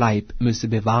Seele und Leib müsse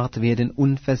bewahrt werden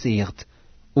unversehrt,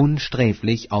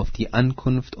 unsträflich auf die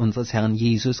Ankunft unseres Herrn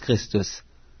Jesus Christus.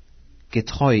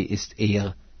 Getreu ist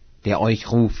er, der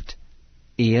euch ruft,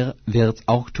 er wird's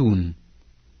auch tun.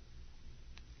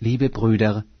 Liebe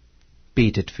Brüder,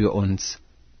 betet für uns.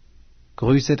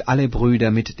 Grüßet alle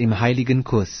Brüder mit dem heiligen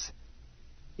Kuss.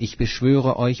 Ich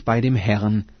beschwöre euch bei dem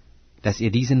Herrn, dass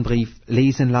ihr diesen Brief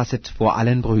lesen lasset vor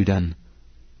allen Brüdern.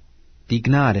 Die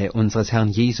Gnade unseres Herrn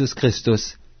Jesus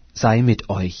Christus sei mit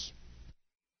euch.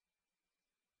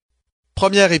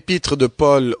 Première épître de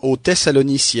Paul aux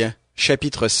Thessaloniciens,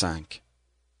 chapitre 5.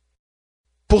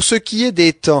 Pour ce qui est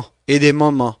des temps et des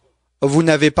moments, vous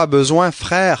n'avez pas besoin,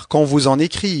 frères, qu'on vous en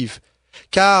écrive,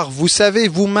 car vous savez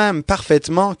vous-même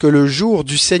parfaitement que le jour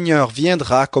du Seigneur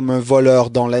viendra comme un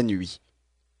voleur dans la nuit.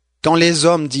 Quand les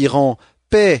hommes diront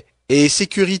paix et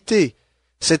sécurité,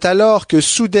 c'est alors que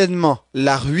soudainement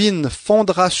la ruine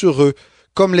fondra sur eux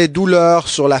comme les douleurs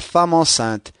sur la femme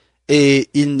enceinte, et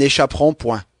ils n'échapperont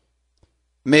point.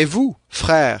 Mais vous,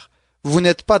 frères, vous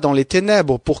n'êtes pas dans les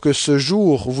ténèbres pour que ce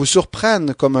jour vous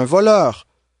surprenne comme un voleur.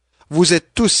 Vous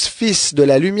êtes tous fils de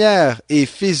la lumière et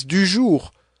fils du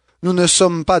jour. Nous ne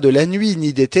sommes pas de la nuit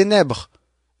ni des ténèbres.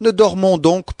 Ne dormons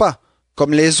donc pas,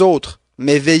 comme les autres,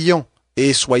 mais veillons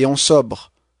et soyons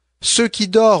sobres. Ceux qui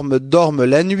dorment, dorment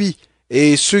la nuit,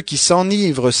 et ceux qui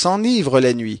s'enivrent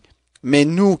la nuit. Mais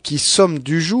nous qui sommes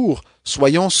du jour,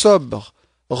 soyons sobres,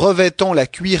 revêtons la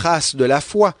cuirasse de la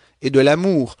foi et de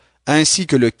l'amour, ainsi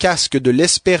que le casque de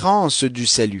l'espérance du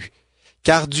salut.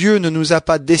 Car Dieu ne nous a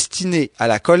pas destinés à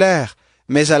la colère,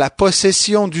 mais à la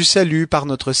possession du salut par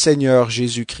notre Seigneur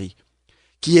Jésus-Christ,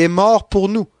 qui est mort pour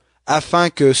nous, afin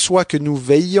que, soit que nous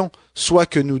veillions, soit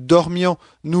que nous dormions,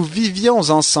 nous vivions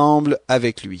ensemble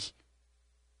avec lui.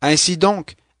 Ainsi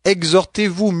donc,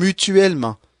 exhortez-vous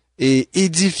mutuellement, et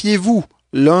édifiez-vous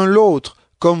l'un l'autre,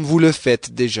 comme vous le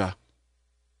faites déjà.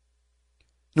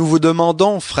 Nous vous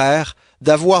demandons, frères,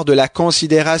 d'avoir de la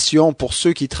considération pour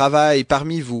ceux qui travaillent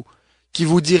parmi vous, qui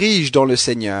vous dirigent dans le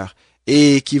Seigneur,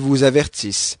 et qui vous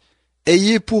avertissent.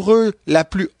 Ayez pour eux la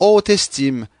plus haute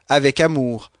estime, avec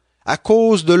amour, à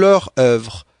cause de leur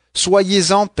œuvre.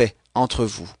 Soyez en paix entre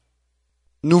vous.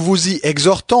 Nous vous y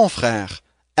exhortons, frères.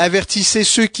 Avertissez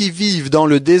ceux qui vivent dans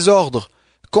le désordre,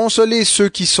 consolez ceux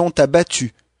qui sont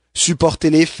abattus, supportez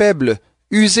les faibles,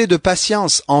 usez de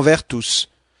patience envers tous.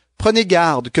 Prenez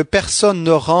garde que personne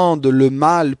ne rende le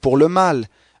mal pour le mal,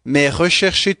 mais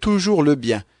recherchez toujours le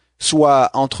bien, soit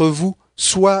entre vous,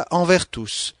 soit envers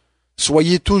tous.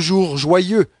 Soyez toujours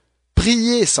joyeux,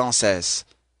 priez sans cesse.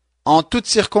 En toutes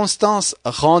circonstances,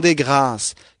 rendez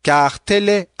grâce, car telle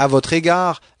est, à votre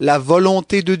égard, la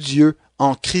volonté de Dieu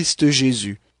en Christ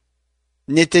Jésus.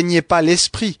 N'éteignez pas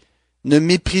l'esprit, ne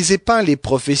méprisez pas les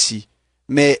prophéties,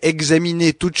 mais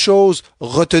examinez toutes choses,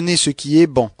 retenez ce qui est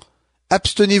bon.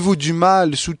 Abstenez-vous du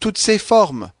mal sous toutes ses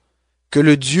formes. Que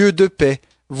le Dieu de paix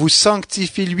vous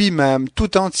sanctifie lui-même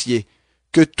tout entier,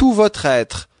 que tout votre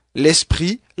être,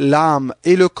 l'esprit, l'âme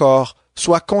et le corps,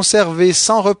 soient conservés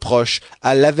sans reproche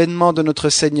à l'avènement de notre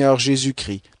Seigneur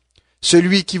Jésus-Christ.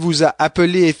 Celui qui vous a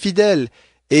appelé est fidèle,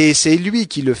 et c'est lui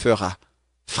qui le fera.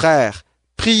 Frères,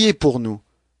 priez pour nous.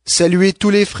 Saluez tous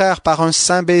les frères par un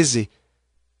saint baiser.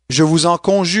 Je vous en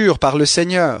conjure par le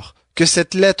Seigneur, que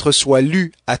cette lettre soit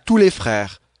lue à tous les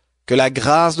frères. Que la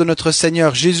grâce de notre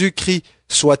Seigneur Jésus-Christ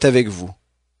soit avec vous.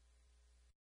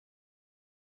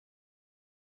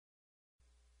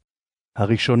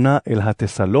 הראשונה אל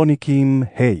התסלוניקים,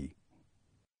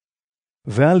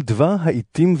 ועל דבר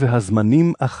העיתים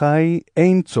והזמנים, אחי,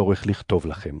 אין צורך לכתוב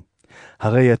לכם.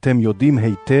 הרי אתם יודעים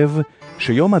היטב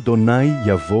שיום אדוני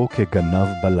יבוא כגנב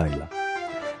בלילה.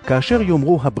 כאשר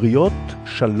יאמרו הבריות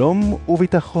שלום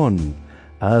וביטחון,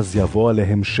 אז יבוא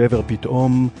עליהם שבר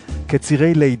פתאום,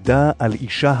 כצירי לידה על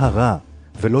אישה הרע,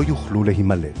 ולא יוכלו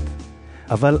להימלט.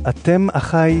 אבל אתם,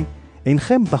 אחי,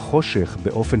 אינכם בחושך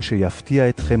באופן שיפתיע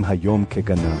אתכם היום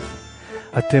כגנב.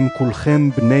 אתם כולכם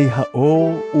בני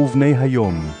האור ובני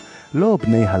היום, לא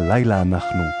בני הלילה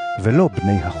אנחנו, ולא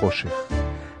בני החושך.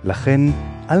 לכן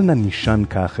אל ננישן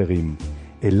כאחרים,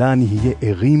 אלא נהיה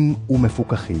ערים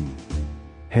ומפוקחים.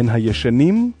 הן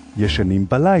הישנים ישנים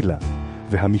בלילה,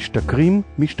 והמשתכרים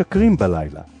משתכרים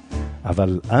בלילה.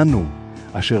 אבל אנו,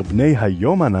 אשר בני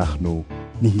היום אנחנו,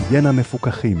 נהיינה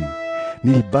מפוקחים.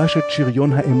 נלבש את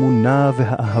שריון האמונה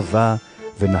והאהבה,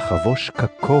 ונחבוש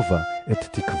ככובע את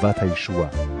תקוות הישועה.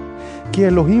 כי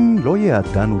אלוהים לא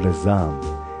יעדנו לזעם,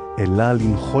 אלא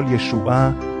לנחול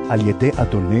ישועה על ידי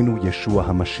אדוננו ישוע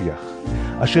המשיח,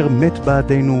 אשר מת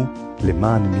בעדנו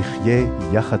למען נחיה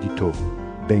יחד איתו,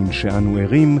 בין שאנו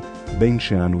ערים, בין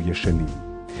שאנו ישנים.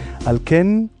 על כן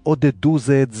עודדו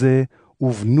זה את זה,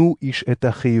 ובנו איש את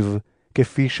אחיו,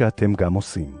 כפי שאתם גם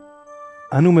עושים.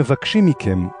 אנו מבקשים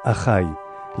מכם, אחי,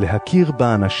 להכיר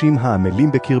באנשים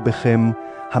העמלים בקרבכם,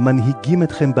 המנהיגים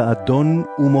אתכם באדון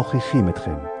ומוכיחים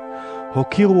אתכם.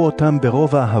 הוקירו אותם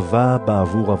ברוב האהבה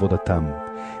בעבור עבודתם.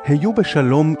 היו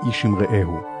בשלום איש עם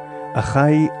רעהו.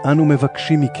 אחי, אנו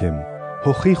מבקשים מכם,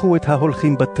 הוכיחו את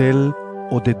ההולכים בתל,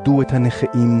 עודדו את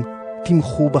הנכאים,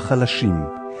 תמכו בחלשים.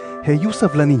 היו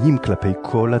סבלניים כלפי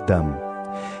כל אדם.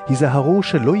 היזהרו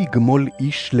שלא יגמול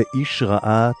איש לאיש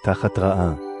רעה תחת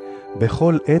רעה.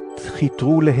 בכל עת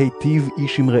חיתרו להיטיב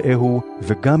איש עם רעהו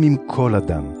וגם עם כל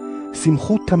אדם.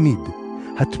 שמחו תמיד,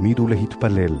 התמידו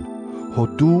להתפלל.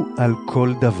 הודו על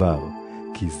כל דבר,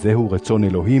 כי זהו רצון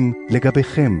אלוהים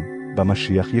לגביכם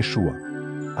במשיח ישוע.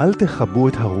 אל תחבו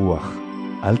את הרוח,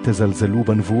 אל תזלזלו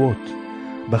בנבואות.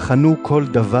 בחנו כל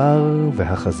דבר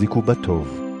והחזיקו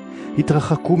בטוב.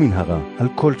 התרחקו מן הרע על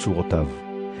כל צורותיו.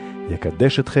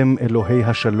 יקדש אתכם אלוהי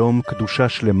השלום קדושה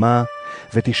שלמה,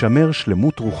 ותשמר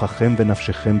שלמות רוחכם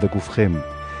ונפשכם וגופכם,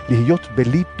 להיות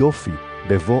בלי דופי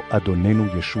בבוא אדוננו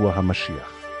ישוע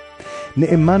המשיח.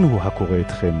 נאמן הוא הקורא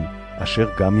אתכם, אשר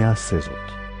גם יעשה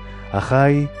זאת.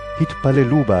 אחי,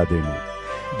 התפללו בעדנו,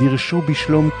 דרשו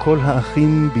בשלום כל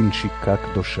האחים בנשיקה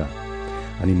קדושה.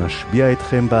 אני משביע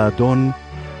אתכם באדון,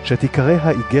 שתקרא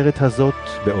האיגרת הזאת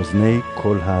באוזני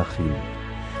כל האחים.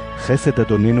 חסד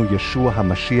אדוננו ישוע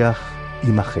המשיח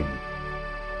עמכם.